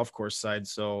on the golf course side.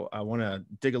 So I want to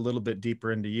dig a little bit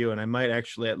deeper into you, and I might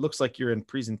actually. It looks like you're in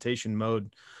presentation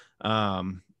mode.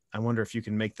 I wonder if you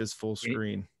can make this full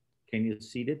screen. Can you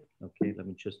see it? Okay, let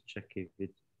me just check if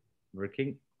it's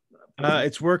working.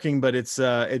 It's working, but it's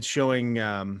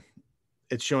showing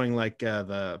it's showing like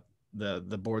the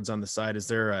boards on the side. Is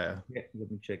there a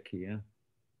let me check here.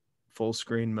 Full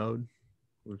screen mode?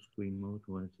 Full screen mode.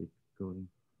 What is it going?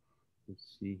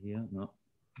 Let's see here. No.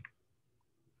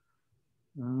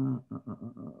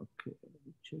 Okay, let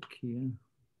me check here.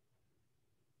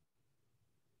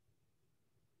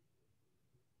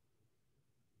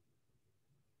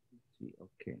 Let's see.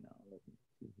 Okay, now let me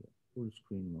see here. Full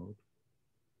screen mode.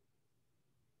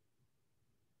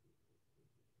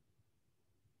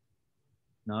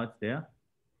 Now it's there.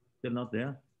 Still not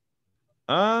there.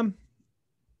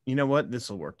 You know what? This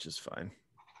will work just fine.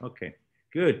 Okay,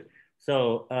 good.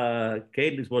 So,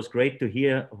 Cale, it was great to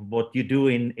hear what you do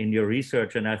in your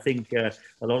research, and I think a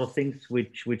lot of things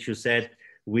which you said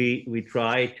we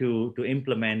try to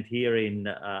implement here in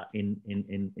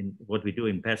what we do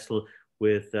in Pessl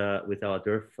with our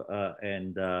turf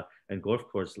and golf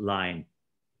course line.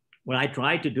 What I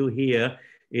try to do here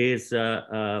is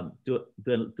to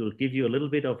give you a little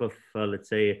bit of let's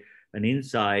say an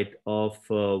insight of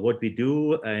what we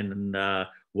do and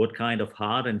what kind of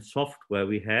hard and software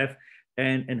we have,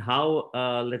 and how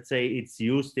let's say it's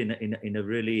used in a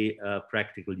really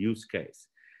practical use case.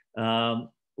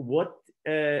 What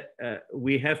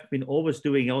we have been always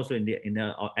doing also in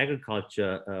our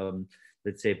agriculture,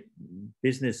 let's say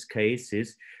business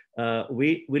cases,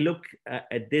 we look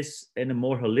at this in a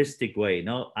more holistic way.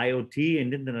 Now, IoT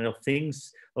and Internet of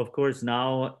Things, of course,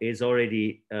 now is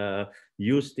already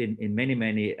used in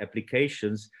many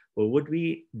applications. But what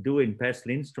we do in Pessl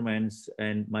Instruments,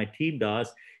 and my team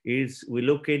does, is we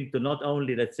look into not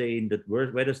only, let's say, in the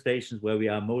weather stations where we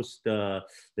are most,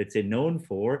 let's say, known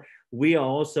for. We are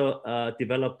also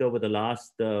developed over the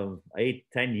last 8-10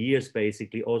 years,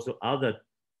 basically, also other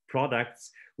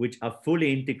products which are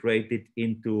fully integrated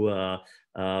into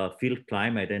field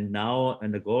climate. And now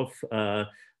in the golf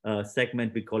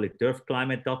segment, we call it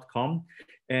turfclimate.com.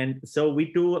 And so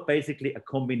we do basically a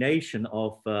combination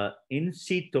of in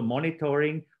situ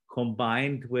monitoring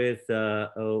combined with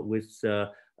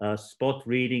spot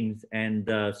readings and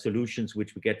solutions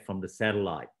which we get from the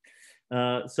satellite.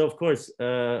 So of course,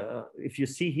 if you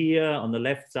see here on the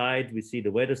left side, we see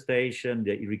the weather station,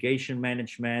 the irrigation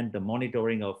management, the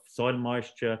monitoring of soil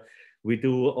moisture. We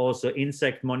do also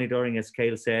insect monitoring, as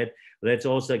Cale said. That's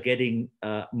also getting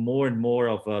more and more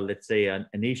of a, let's say,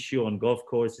 an issue on golf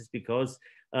courses, because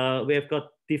we have got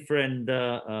different,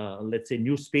 let's say,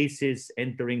 new species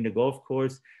entering the golf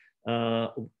course,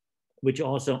 which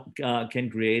also can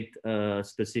create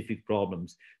specific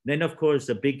problems. Then, of course,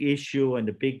 a big issue and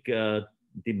a big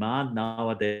demand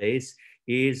nowadays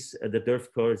is the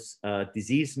turf course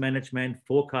disease management,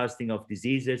 forecasting of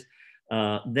diseases.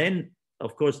 Then,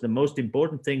 of course, the most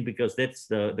important thing, because that's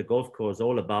the golf course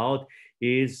all about,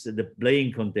 is the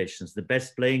playing conditions, the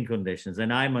best playing conditions.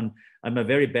 And I'm a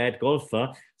very bad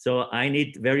golfer, so I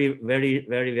need very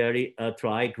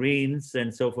dry greens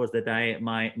and so forth, that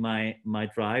my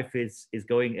drive is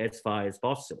going as far as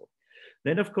possible.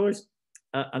 Then, of course,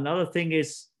 another thing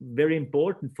is very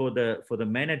important for the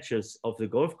managers of the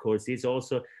golf course is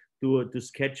also to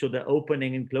schedule the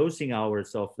opening and closing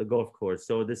hours of the golf course.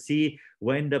 So to see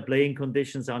when the playing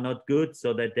conditions are not good,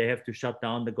 so that they have to shut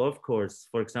down the golf course.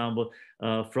 For example,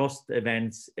 frost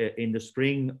events in the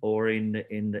spring or in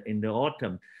the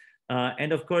autumn.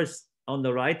 And of course, on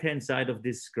the right-hand side of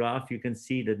this graph, you can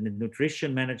see the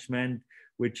nutrition management,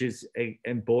 which is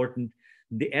important.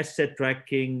 The asset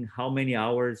tracking, how many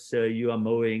hours you are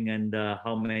mowing, and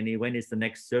when is the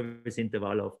next service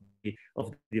interval of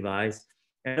the device.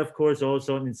 And of course,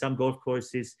 also in some golf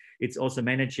courses, it's also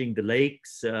managing the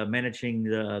lakes, managing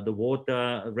the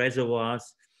water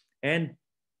reservoirs, and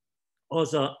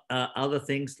also other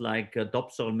things like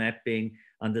topsoil mapping,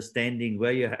 understanding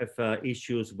where you have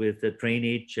issues with the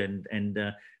drainage, and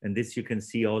this you can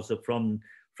see also from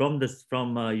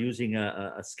using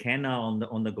a scanner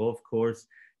on the golf course,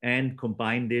 and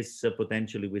combine this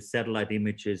potentially with satellite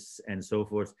images and so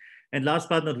forth. And last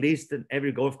but not least,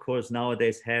 every golf course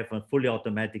nowadays have a fully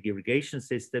automatic irrigation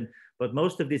system, but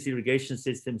most of these irrigation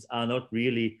systems are not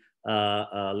really,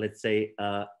 let's say,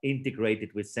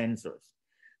 integrated with sensors.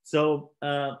 So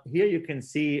here you can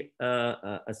see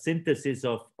a synthesis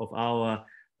of our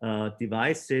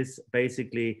devices.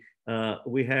 Basically,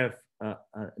 we have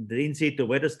the in situ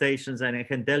weather stations, and I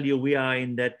can tell you we are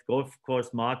in that golf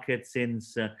course market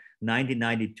since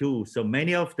 1992. So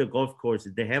many of the golf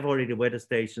courses, they have already weather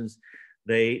stations.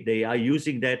 They are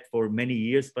using that for many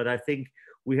years, but I think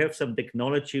we have some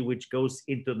technology which goes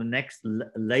into the next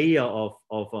layer of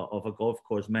a golf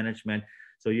course management.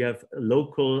 So you have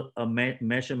local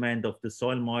measurement of the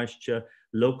soil moisture,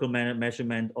 local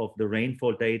measurement of the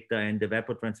rainfall data and the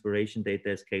evapotranspiration data,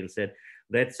 as Cale said.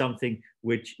 That's something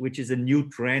which is a new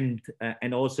trend,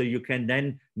 and also you can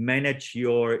then manage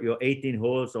your 18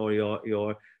 holes or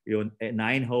your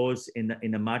 9 holes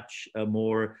in a much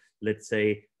more, let's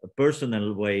say, a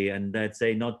personal way, and let's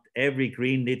say not every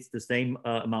green needs the same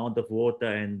amount of water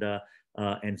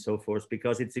and so forth,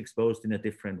 because it's exposed in a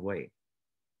different way.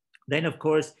 Then, of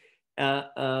course,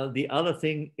 the other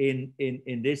thing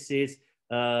in this is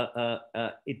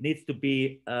it needs to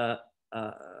be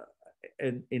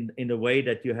in a way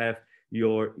that you have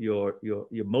your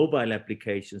mobile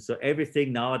application. So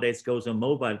everything nowadays goes on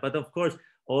mobile, but of course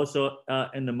also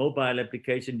in the mobile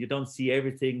application you don't see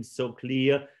everything so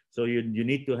clear. So you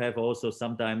need to have also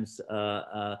sometimes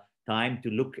time to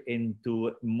look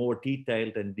into more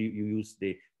detailed, and you use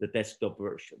the desktop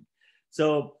version.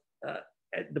 So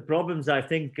the problems, I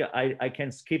think I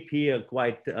can skip here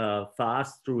quite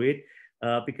fast through it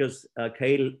because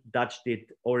Cale touched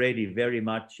it already very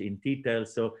much in detail.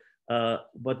 So,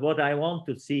 but what I want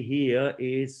to see here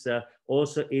is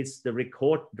also is the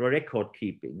record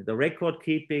keeping. The record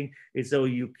keeping is so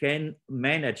you can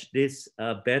manage this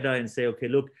better and say, okay,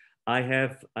 look, I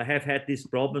have had these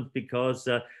problems because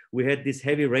we had this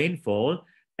heavy rainfall,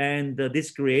 and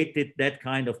this created that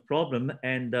kind of problem.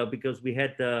 And because we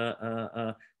had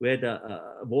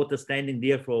water standing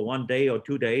there for 1 day or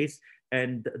 2 days,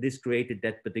 and this created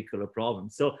that particular problem.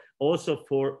 So also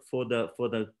for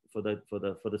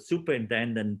the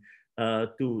superintendent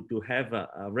to have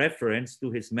a reference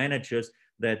to his managers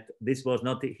that this was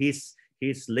not his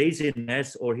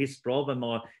laziness or his problem,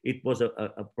 or it was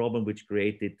a problem which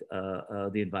created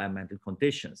the environmental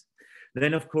conditions.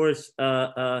 Then, of course,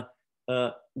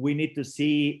 we need to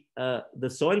see the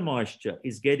soil moisture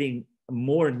is getting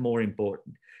more and more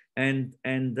important. And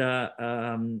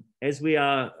as we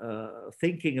are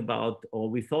thinking about, or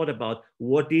we thought about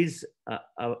what is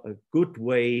a good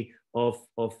way of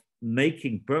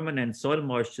making permanent soil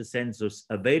moisture sensors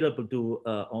available to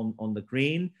on the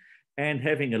green, and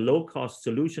having a low-cost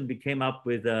solution, we came up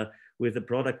with a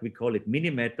product, we call it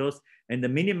mini METOS. And the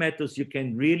mini METOS you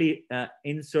can really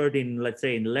insert in, let's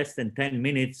say, in less than 10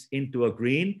 minutes into a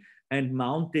green and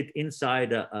mount it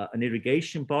inside an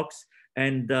irrigation box.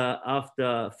 And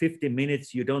after 15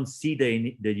 minutes, you don't see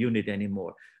the unit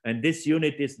anymore. And this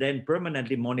unit is then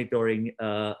permanently monitoring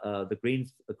the green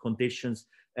conditions.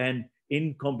 And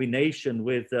in combination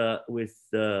with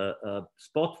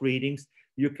spot readings,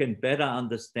 you can better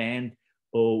understand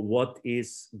what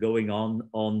is going on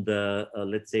the,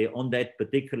 let's say, on that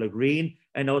particular green.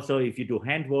 And also if you do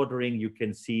hand watering, you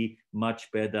can see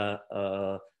much better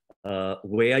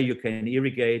where you can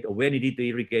irrigate, or where you need to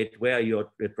irrigate, where are your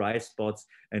dry spots,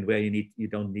 and where you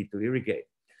don't need to irrigate.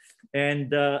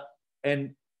 And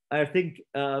I think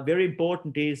very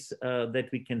important is that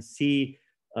we can see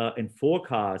and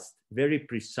forecast very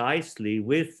precisely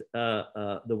with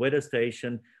the weather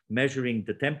station, measuring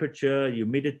the temperature,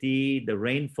 humidity, the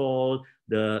rainfall,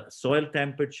 the soil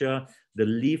temperature, the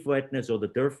leaf wetness or the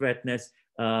turf wetness,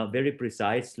 very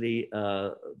precisely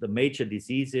the major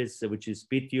diseases, which is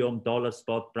Pythium, dollar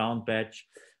spot, brown patch,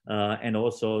 and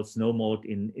also snow mold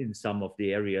in some of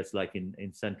the areas like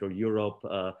in Central Europe.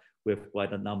 We have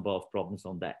quite a number of problems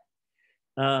on that.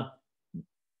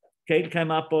 Cale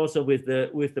came up also with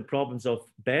the problems of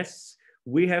pests.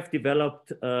 We have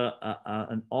developed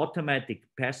an automatic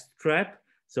pest trap.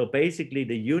 So basically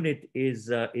the unit is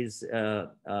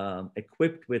equipped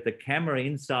with a camera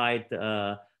inside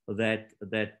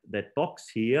that box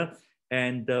here,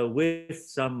 and with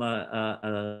some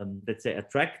let's say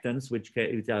attractants, which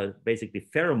are basically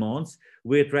pheromones.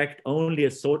 We attract only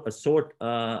a certain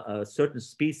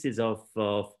species of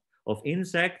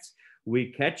insects.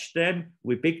 We catch them,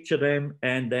 we picture them,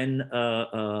 and then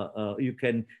you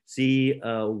can see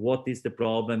what is the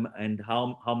problem and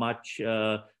how much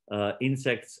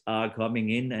insects are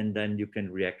coming in, and then you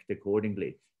can react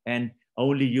accordingly. And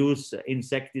only use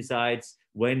insecticides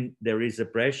when there is a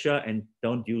pressure, and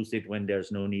don't use it when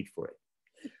there's no need for it.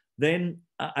 Then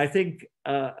I think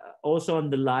also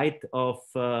on the light of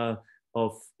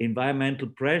environmental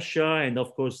pressure, and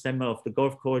of course some of the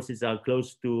golf courses are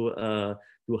close to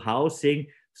housing,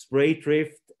 spray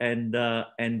drift, and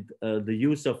the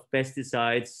use of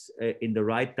pesticides in the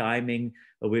right timing.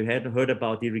 We had heard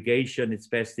about irrigation. It's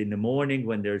best in the morning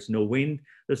when there's no wind.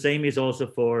 The same is also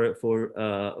for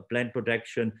plant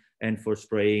protection and for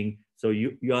spraying. So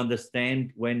you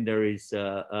understand when there is,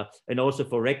 and also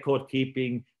for record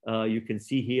keeping, you can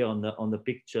see here on the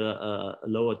picture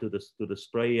lower to the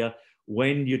sprayer,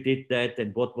 when you did that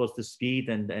and what was the speed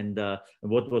and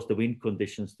what was the wind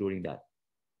conditions during that.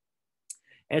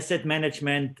 Asset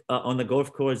management on a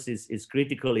golf course is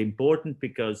critically important,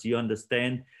 because you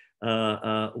understand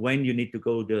when you need to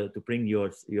go to bring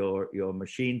your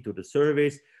machine to the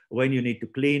service, when you need to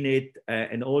clean it,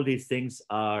 and all these things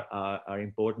are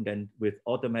important. And with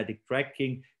automatic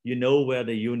tracking, you know where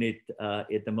the unit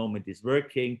at the moment is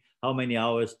working, how many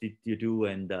hours did you do,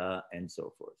 and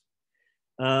so forth.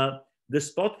 The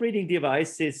spot reading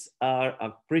devices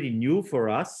are pretty new for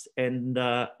us, and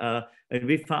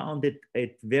we found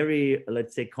it very,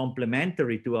 let's say,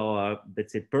 complementary to our,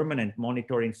 let's say, permanent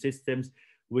monitoring systems.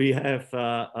 We have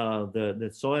the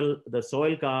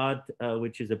soil guard,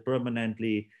 which is a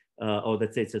permanently, or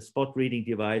let's say it's a spot reading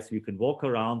device. You can walk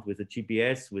around with a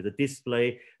GPS, with a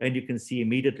display, and you can see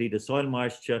immediately the soil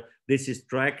moisture. This is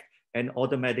tracked and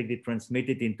automatically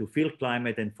transmitted into field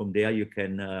climate, and from there you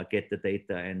can get the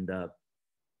data and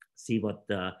see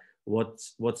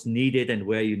what's needed and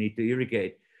where you need to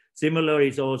irrigate. Similar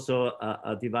is also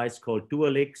a device called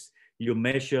Dualix. You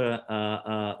measure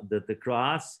the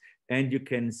grass, and you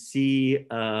can see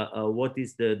what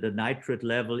is the nitrate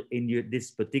level in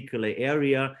this particular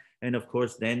area, and of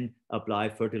course then apply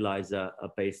fertilizer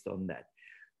based on that.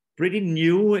 Pretty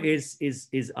new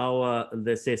is our,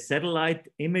 let's say, satellite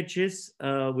images,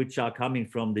 which are coming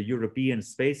from the European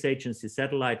Space Agency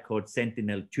satellite called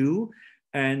Sentinel-2.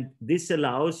 And this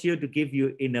allows you to give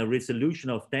you, in a resolution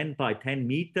of 10 by 10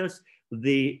 meters,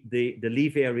 the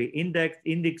leaf area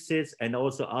indexes, and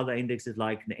also other indexes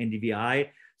like the NDVI.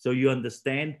 So you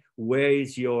understand where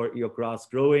is your grass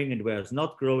growing and where it's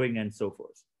not growing, and so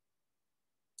forth.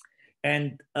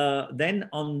 And then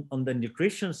on the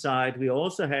nutrition side, we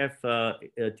also have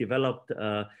developed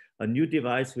a new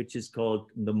device which is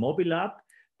called the Mobilab,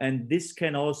 and this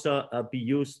can also be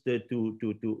used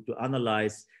to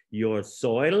analyze your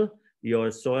soil,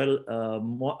 the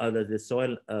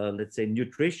soil, let's say,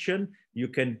 nutrition. You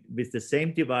can, with the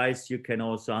same device, you can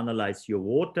also analyze your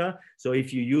water. So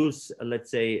if you use, let's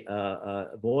say,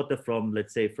 water from,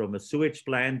 let's say, from a sewage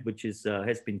plant, which is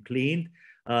has been cleaned,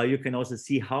 you can also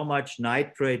see how much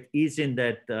nitrate is in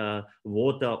that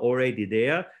water already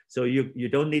there. So you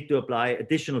don't need to apply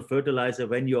additional fertilizer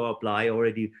when you apply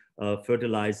already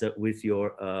fertilizer with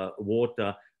your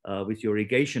water, with your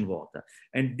irrigation water.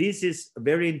 And this is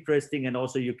very interesting. And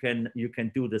also you can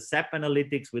do the SAP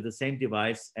analytics with the same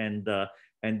device. And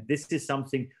this is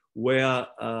something where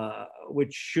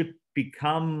which should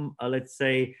become, let's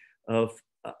say,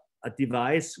 a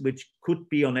device which could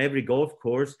be on every golf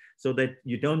course, so that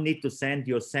you don't need to send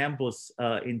your samples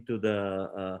into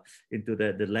the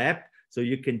lab. So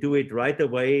you can do it right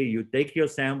away. You take your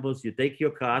samples, you take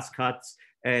your grass cuts,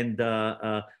 and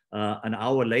an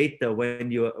hour later,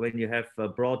 when you have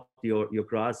brought your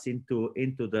grass into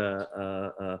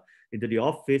the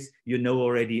office, you know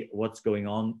already what's going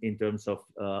on in terms of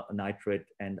nitrate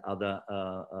and other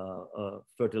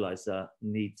fertilizer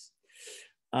needs.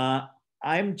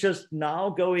 I'm just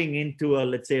now going into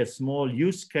let's say, a small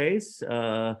use case,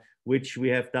 which we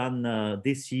have done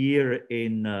this year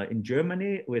in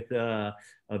Germany with a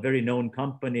very known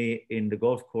company in the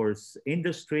golf course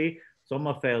industry,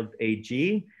 Sommerfeld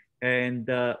AG. And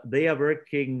they are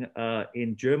working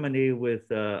in Germany with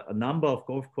a number of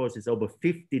golf courses, over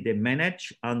 50 they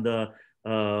manage under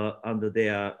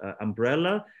their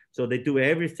umbrella. So they do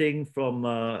everything from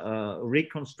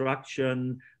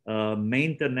reconstruction,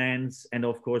 maintenance, and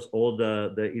of course all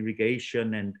the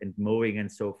irrigation and mowing and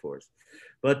so forth.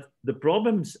 But the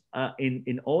problems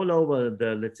in all over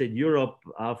the, let's say, Europe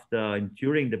after and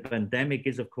during the pandemic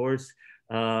is, of course,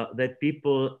 that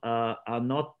people are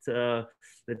not,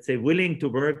 let's say, willing to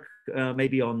work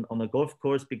maybe on a golf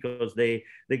course because they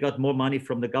got more money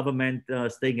from the government,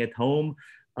 staying at home,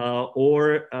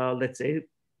 or let's say,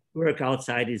 work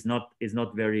outside is not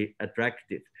very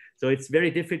attractive. So it's very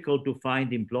difficult to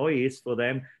find employees for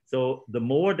them. So the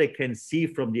more they can see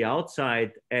from the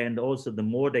outside, and also the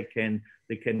more they can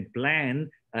plan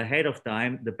ahead of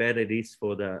time, the better it is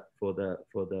for the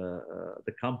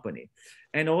company.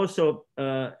 And also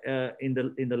in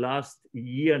the last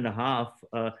year and a half,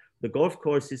 the golf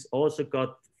courses also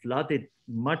got flooded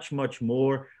much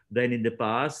more than in the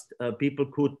past. People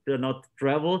could not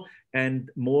travel, and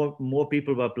more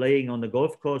people were playing on the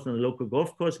golf course, on the local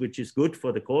golf course, which is good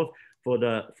for the golf, for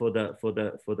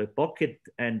the pocket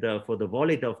and for the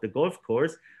wallet of the golf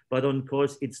course. But of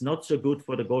course, it's not so good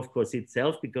for the golf course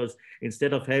itself, because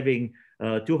instead of having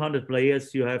 200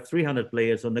 players, you have 300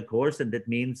 players on the course, and that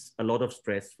means a lot of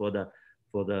stress for the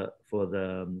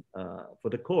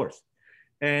course.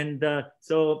 And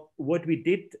so what we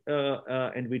did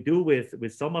and we do with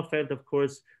Sommerfeld, of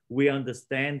course, we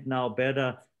understand now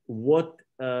better what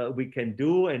we can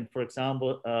do. And for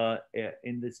example,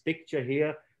 in this picture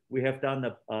here, we have done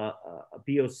a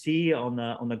POC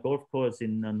on a golf course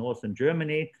in northern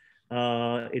Germany.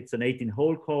 It's an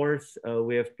 18-hole course.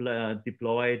 We have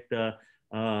deployed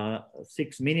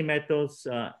 6 mini METOS,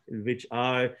 which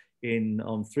are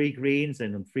on 3 greens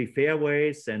and on 3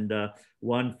 fairways, and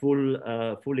one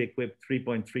fully equipped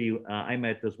 3.3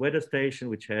 iMETOS weather station,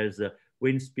 which has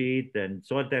wind speed and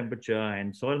soil temperature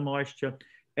and soil moisture.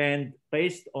 And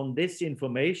based on this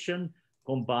information,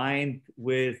 combined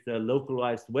with the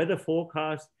localized weather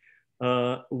forecast,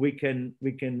 we can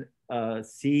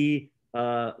see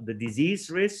the disease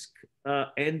risk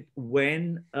and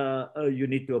when you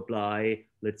need to apply,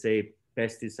 let's say,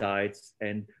 pesticides.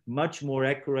 And much more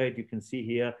accurate, you can see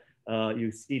here,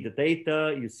 you see the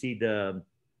data, you see the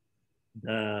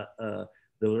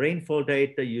rainfall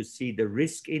data, you see the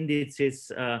risk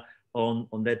indices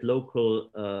on that local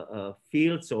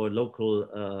fields or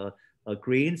local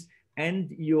greens.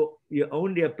 And you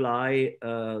only apply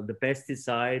the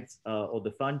pesticides or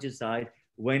the fungicide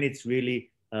when it's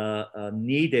really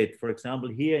needed. For example,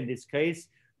 here in this case,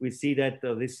 we see that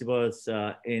this was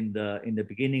in the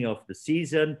beginning of the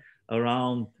season,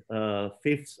 around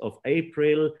 5th of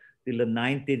April till the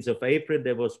 19th of April.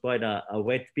 There was quite a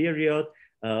wet period.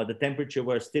 The temperature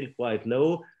was still quite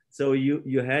low. So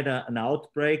you had an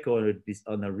outbreak or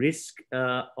a risk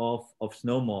of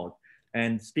snow mold.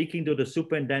 And speaking to the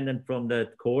superintendent from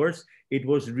that course, it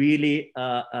was really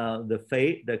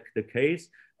the case.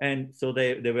 And so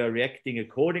they were reacting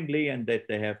accordingly, and that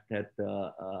they have had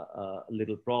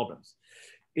little problems.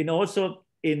 And also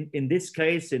in this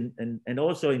case, and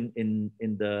also in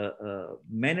the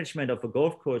management of a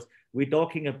golf course, we're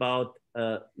talking about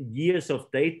years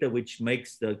of data, which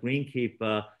makes the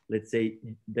greenkeeper, let's say,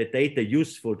 the data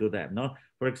useful to them. No?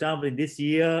 For example, in this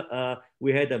year,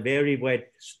 we had a very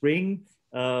wet spring.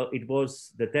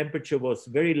 The temperature was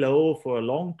very low for a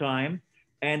long time.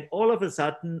 And all of a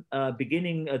sudden,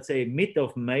 beginning, let's say, mid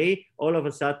of May, all of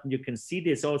a sudden, you can see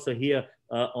this also here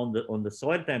on the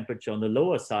soil temperature on the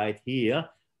lower side here.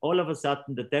 All of a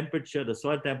sudden, the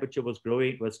soil temperature was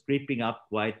creeping up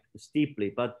quite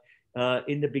steeply. But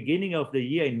in the beginning of the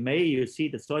year, in May, you see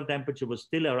the soil temperature was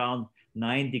still around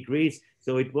 9 degrees.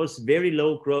 So it was very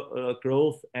low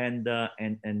growth and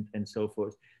so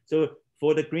forth. So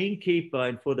for the greenkeeper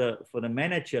and for the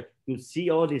manager to see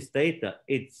all this data,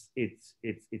 it's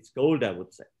gold, I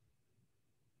would say.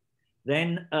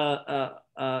 Then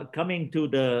coming to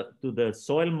the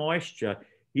soil moisture,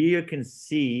 here you can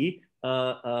see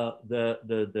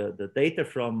the data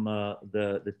from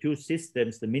the 2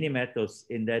 systems, the mini METOS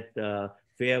in that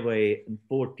fairway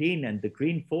 14 and the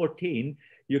green 14.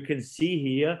 You can see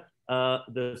here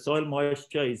the soil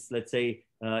moisture is, let's say,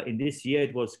 in this year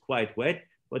it was quite wet.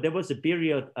 But there was a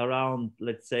period around,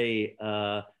 let's say,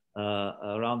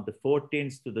 around the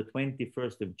 14th to the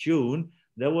 21st of June.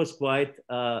 There was quite,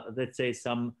 let's say,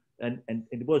 and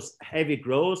it was heavy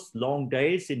growth, long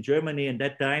days in Germany. And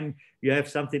that time you have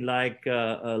something like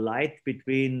light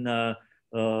between 4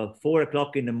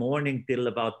 o'clock in the morning till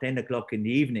about 10 o'clock in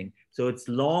the evening. So it's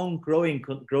long growing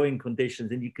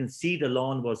conditions. And you can see the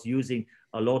lawn was using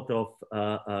a lot of,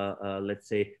 let's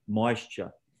say,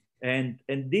 moisture. And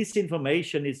this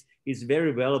information is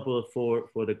very valuable for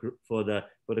the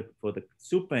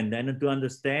superintendent to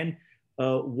understand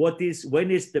when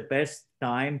is the best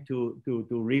time to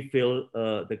refill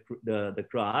the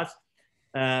grass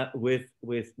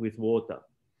with water.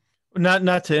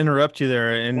 Not to interrupt you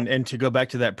there, and to go back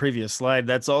to that previous slide,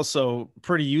 that's also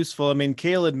pretty useful. I mean,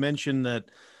 Cale had mentioned that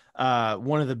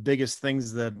one of the biggest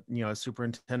things that a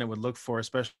superintendent would look for,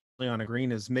 especially on a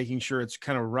green, is making sure it's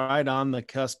kind of right on the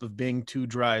cusp of being too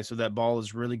dry, so that ball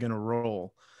is really going to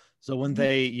roll. So when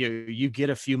you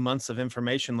get a few months of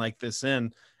information like this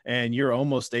in, and you're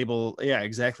almost able,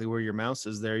 exactly where your mouse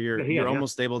is there, you're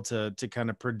almost able to kind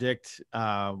of predict,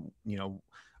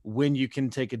 when you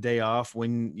can take a day off,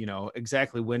 when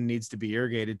exactly when needs to be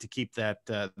irrigated to keep that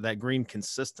green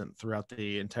consistent throughout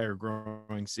the entire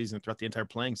growing season, throughout the entire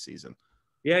playing season.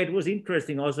 Yeah, it was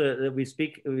interesting. Also, we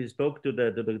spoke to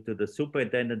the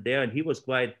superintendent there, and he was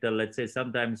quite, let's say,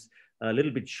 sometimes a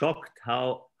little bit shocked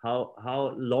how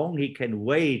long he can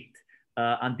wait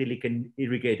until he can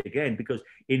irrigate again. Because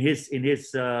in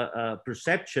his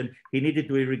perception, he needed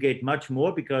to irrigate much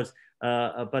more because.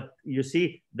 But you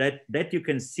see that you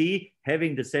can see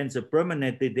having the sensor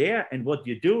permanently there, and what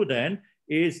you do then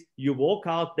is you walk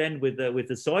out then with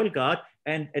the soil guard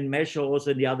and measure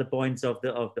also the other points of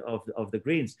the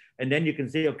greens, and then you can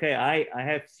say, okay, I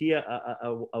have here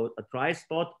a dry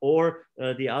spot, or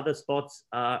the other spots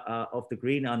of the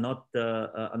green are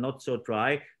not so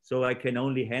dry, so I can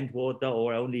only hand water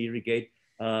or only irrigate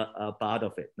a part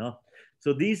of it. No,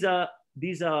 so these are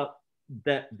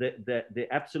the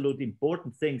absolute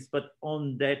important things. But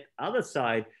on that other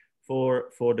side,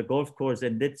 for the golf course,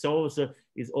 and that's also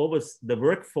is always the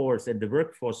workforce and the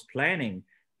workforce planning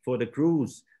for the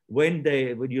crews, when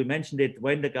you mentioned it,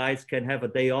 when the guys can have a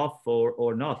day off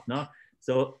or not. No,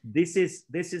 so this is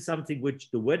something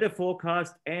which the weather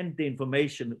forecast and the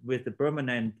information with the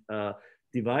permanent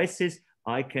devices,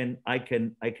 I can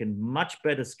much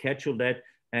better schedule that.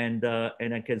 And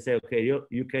I can say, okay,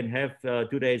 you can have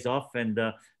 2 days off, and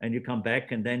you come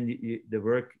back, and then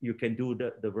you can do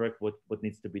the work what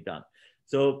needs to be done.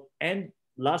 So, and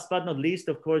last but not least,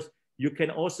 of course, you can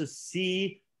also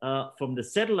see from the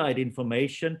satellite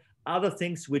information other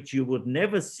things which you would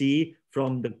never see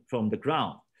from the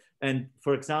ground. And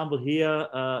for example, here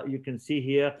you can see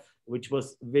here, which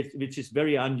is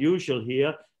very unusual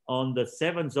here, on the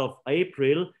 7th of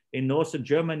April in northern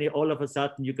Germany, all of a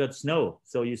sudden you got snow.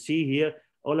 So you see here,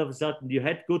 all of a sudden you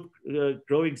had good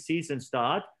growing season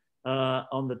start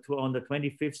on the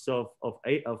 25th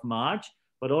of March,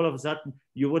 but all of a sudden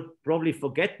you would probably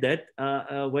forget that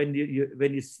when you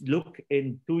look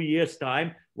in 2 years'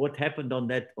 time what happened on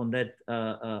that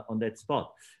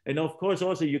spot. And of course,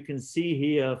 also you can see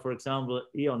here, for example,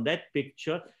 here on that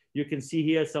picture, you can see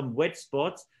here some wet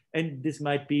spots. And this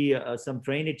might be some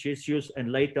drainage issues, and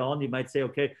later on you might say,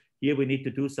 okay, here we need to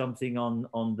do something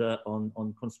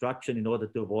on construction in order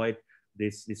to avoid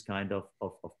this kind of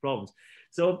problems.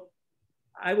 So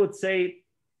I would say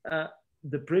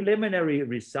the preliminary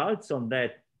results on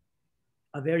that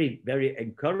are very, very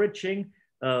encouraging.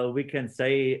 We can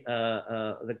say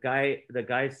the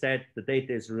guy said the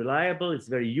data is reliable, it's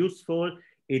very useful.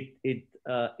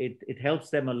 It helps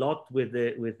them a lot with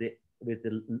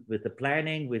the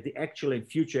planning, with the actual and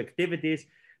future activities.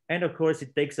 And of course,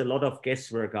 it takes a lot of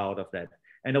guesswork out of that,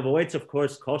 and avoids, of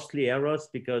course, costly errors,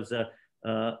 because,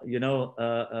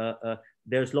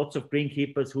 there's lots of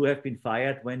greenkeepers who have been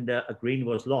fired when a green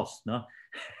was lost. No?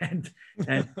 and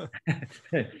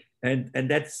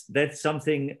that's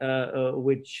something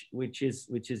which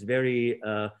is very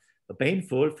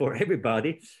painful for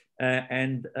everybody.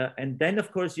 And then,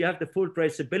 of course, you have the full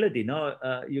traceability. No,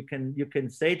 you can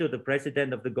say to the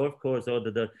president of the golf course or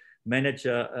the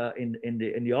manager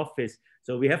in the office,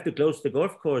 so we have to close the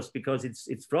golf course because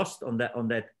it's frost on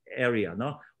that area,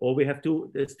 no, or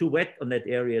it's too wet on that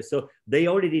area. So they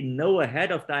already know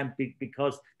ahead of time,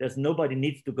 because there's nobody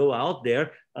needs to go out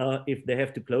there if they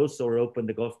have to close or open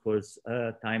the golf course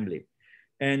timely.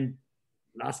 And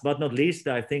last but not least,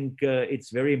 I think it's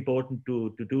very important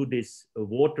to do this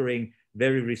watering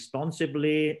very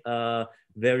responsibly,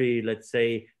 very, let's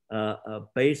say,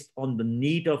 based on the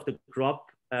need of the crop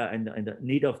and the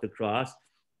need of the grass.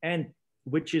 And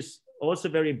which is also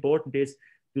very important is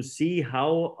to see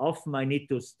how often I need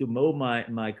to mow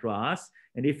my grass.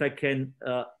 And if I can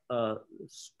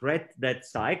spread that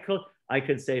cycle, I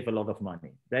can save a lot of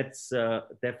money. That's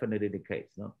definitely the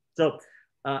case. No? So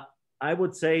I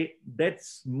would say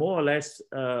that's more or less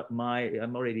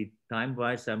I'm already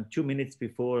time-wise, I'm 2 minutes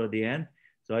before the end.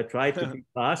 So I try to be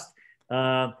fast.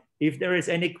 If there is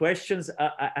any questions,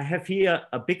 I have here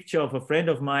a picture of a friend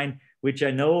of mine, which I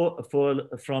know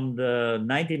from the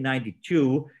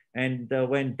 1992. And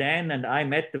when Dan and I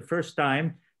met the first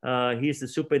time, he's the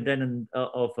superintendent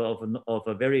of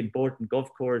a very important golf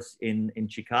course in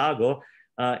Chicago.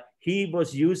 He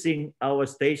was using our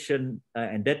station,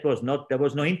 and there was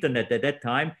no internet at that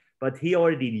time, but he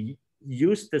already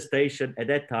used the station at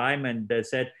that time, and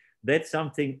said that's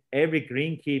something every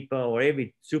greenkeeper or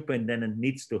every superintendent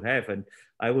needs to have. And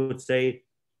I would say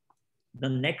the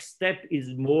next step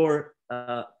is more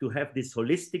to have this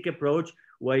holistic approach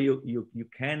where you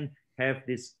can have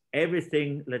this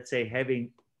everything, let's say,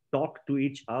 having talked to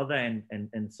each other,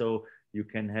 and so you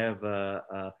can have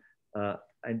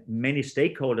and many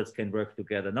stakeholders can work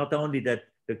together. Not only that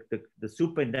the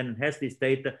superintendent has this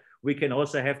data, we can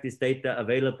also have this data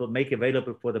available, make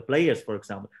available for the players, for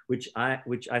example, which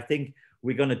I think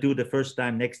we're going to do the first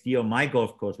time next year on my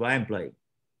golf course where I'm playing.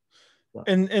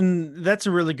 And that's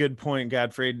a really good point,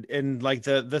 Gottfried. And like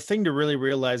the thing to really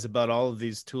realize about all of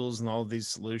these tools and all of these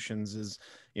solutions is,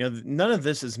 none of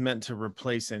this is meant to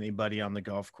replace anybody on the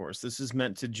golf course. This is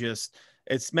meant to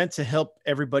it's meant to help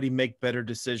everybody make better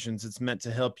decisions. It's meant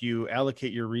to help you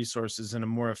allocate your resources in a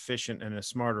more efficient and a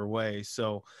smarter way.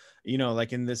 So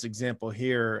like in this example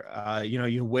here,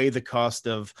 you weigh the cost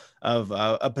of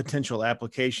a potential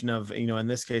application of, in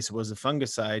this case, it was a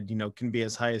fungicide, can be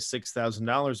as high as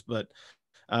 $6,000. But,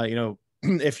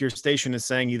 if your station is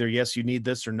saying either, yes, you need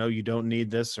this, or no, you don't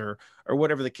need this, or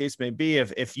whatever the case may be,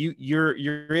 if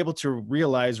you're able to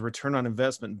realize return on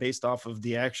investment based off of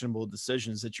the actionable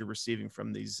decisions that you're receiving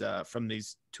from these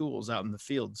tools out in the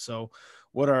field. So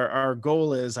what our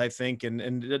goal is, I think, and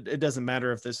it doesn't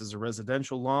matter if this is a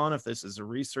residential lawn, if this is a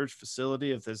research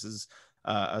facility, if this is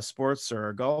a sports or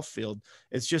a golf field,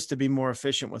 it's just to be more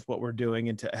efficient with what we're doing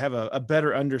and to have a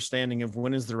better understanding of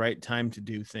when is the right time to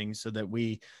do things, so that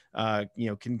we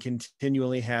can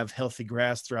continually have healthy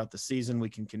grass throughout the season. We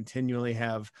can continually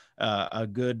have a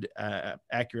good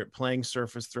accurate playing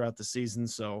surface throughout the season.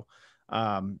 So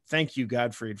thank you,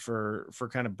 Gottfried, for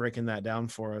kind of breaking that down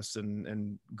for us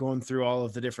and going through all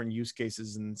of the different use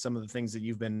cases and some of the things that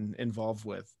you've been involved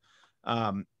with.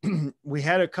 We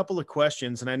had a couple of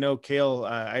questions, and I know, Cale,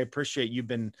 I appreciate you've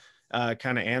been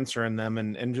kind of answering them.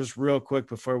 And just real quick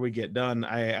before we get done,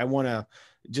 I want to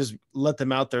just let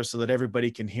them out there so that everybody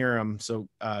can hear them. So,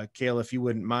 Cale, if you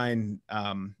wouldn't mind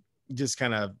just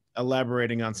kind of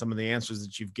elaborating on some of the answers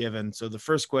that you've given. So the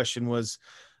first question was,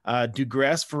 do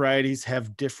grass varieties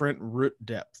have different root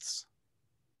depths?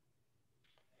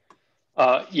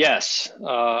 Yes,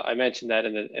 I mentioned that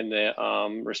in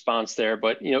the response there,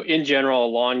 but in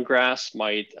general, lawn grass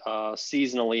might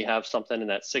seasonally have something in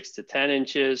that 6 to 10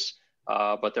 inches,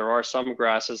 but there are some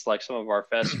grasses, like some of our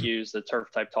fescues, the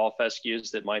turf type tall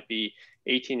fescues, that might be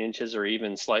 18 inches or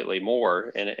even slightly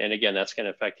more, and again, that's going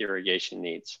to affect irrigation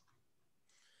needs.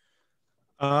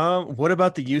 What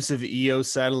about the use of EO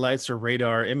satellites or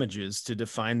radar images to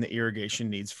define the irrigation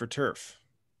needs for turf?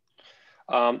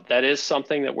 That is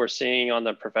something that we're seeing on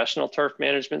the professional turf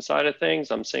management side of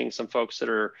things. I'm seeing some folks that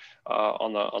are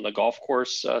on the golf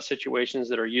course situations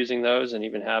that are using those, and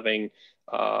even having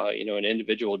an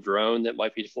individual drone that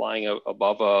might be flying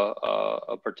above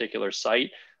a particular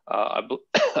site. I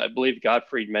believe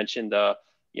Gottfried mentioned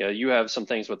you have some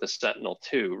things with the Sentinel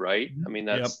too, right? I mean,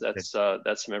 that's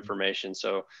some information.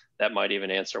 So that might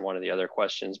even answer one of the other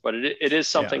questions. But it is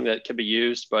something that can be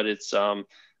used, but it's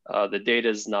the data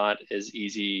is not as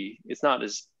easy. It's not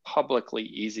as publicly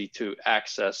easy to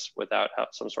access without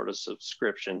some sort of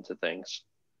subscription to things.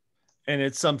 And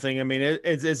it's something, I mean,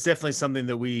 it's definitely something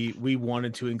that we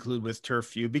wanted to include with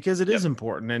TurfView, because it is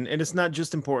important. And it's not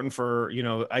just important for,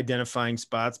 identifying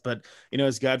spots, but,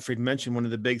 as Gottfried mentioned, one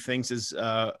of the big things is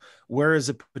where is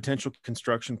a potential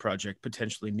construction project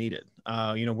potentially needed?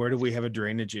 Where do we have a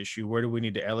drainage issue? Where do we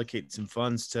need to allocate some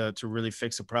funds to really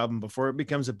fix a problem before it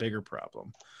becomes a bigger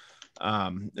problem?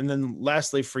 And then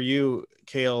lastly, for you,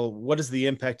 Cale, what is the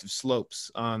impact of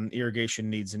slopes on irrigation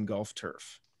needs in golf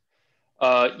turf?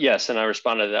 Yes, and I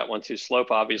responded to that one too. Slope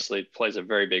obviously plays a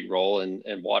very big role,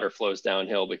 and water flows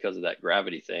downhill because of that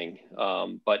gravity thing.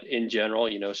 But in general,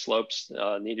 slopes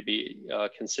need to be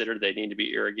considered. They need to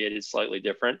be irrigated slightly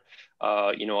different.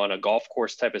 On a golf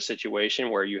course type of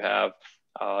situation where you have,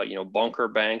 bunker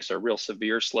banks or real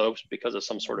severe slopes because of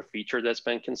some sort of feature that's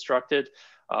been constructed,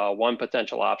 one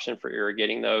potential option for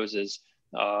irrigating those is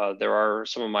there are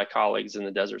some of my colleagues in the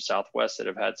desert Southwest that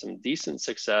have had some decent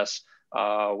success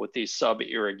with these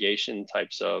sub-irrigation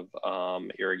types of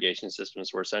irrigation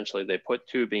systems, where essentially they put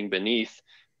tubing beneath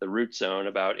the root zone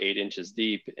about 8 inches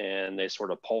deep, and they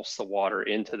sort of pulse the water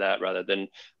into that rather than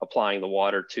applying the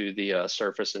water to the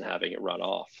surface and having it run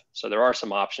off. So there are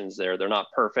some options there. They're not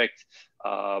perfect,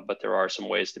 but there are some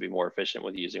ways to be more efficient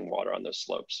with using water on those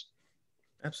slopes.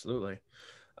 Absolutely.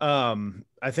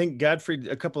 I think, Gottfried,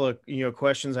 a couple of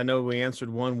questions. I know we answered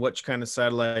one. Which kind of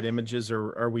satellite images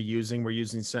are we using? We're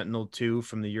using Sentinel-2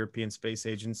 from the European Space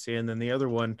Agency, and then the other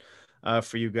one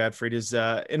for you, Gottfried, is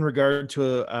in regard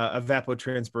to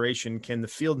evapotranspiration. Can the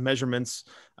field measurements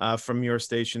from your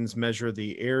stations measure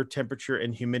the air temperature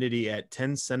and humidity at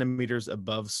 10 centimeters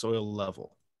above soil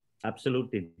level?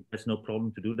 Absolutely, there's no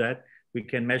problem to do that. We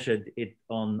can measure it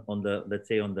on the, let's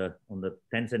say, on the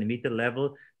 10 centimeter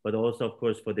level, but also, of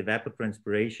course, for the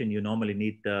evapotranspiration, you normally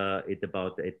need it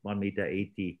about at 1.80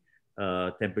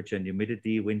 meters temperature and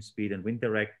humidity, wind speed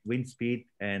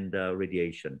and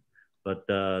radiation. But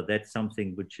that's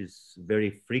something which is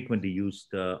very frequently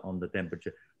used on the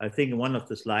temperature. I think in one of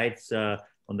the slides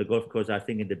on the golf course, I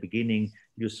think in the beginning,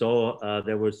 you saw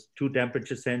there was 2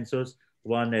 temperature sensors,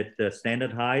 one at the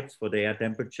standard heights for the air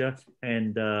temperature,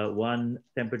 and one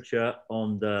temperature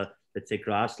on the, let's say,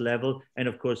 grass level. And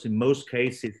of course, in most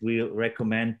cases, we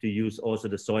recommend to use also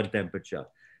the soil temperature.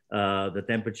 The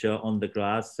temperature on the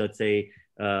grass, let's say,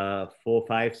 4 or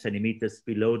 5 centimeters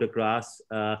below the grass.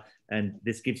 And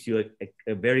this gives you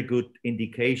a very good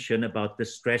indication about the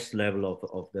stress level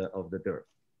of the dirt.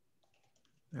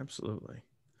 Absolutely.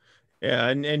 Yeah.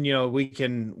 And you know,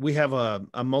 we have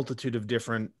a multitude of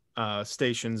different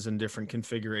stations and different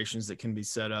configurations that can be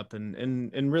set up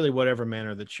in really whatever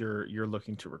manner that you're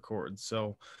looking to record.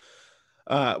 So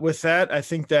with that, I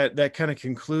think that kind of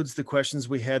concludes the questions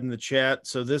we had in the chat.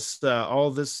 So this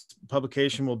all this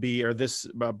publication will be, or this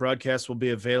broadcast will be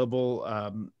available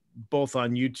both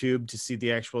on YouTube to see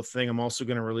the actual thing. I'm also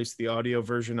going to release the audio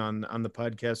version on the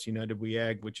podcast United We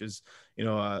Ag, which is, you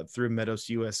know, through METOS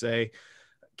USA.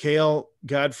 Cale,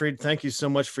 Gottfried, thank you so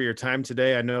much for your time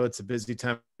today. I know it's a busy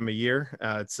time of year.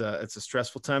 It's a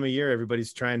stressful time of year.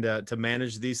 Everybody's trying to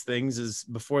manage these things as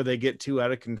before they get too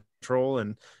out of control.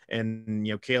 And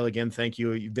you know, Cale, again, thank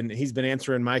you. He's been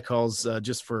answering my calls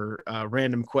just for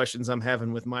random questions I'm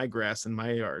having with my grass in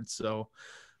my yard. So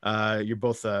you're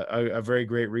both a very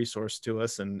great resource to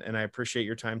us, and I appreciate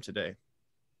your time today.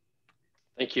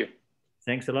 Thank you.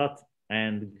 Thanks a lot,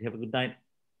 and have a good night.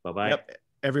 Bye-bye. Yep.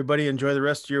 Everybody enjoy the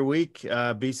rest of your week.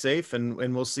 Be safe, and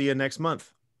we'll see you next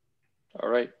month. All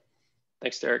right.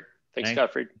 Thanks, Derek. Thanks,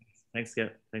 Gottfried. Thanks,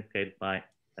 Kate. Bye.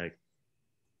 Bye.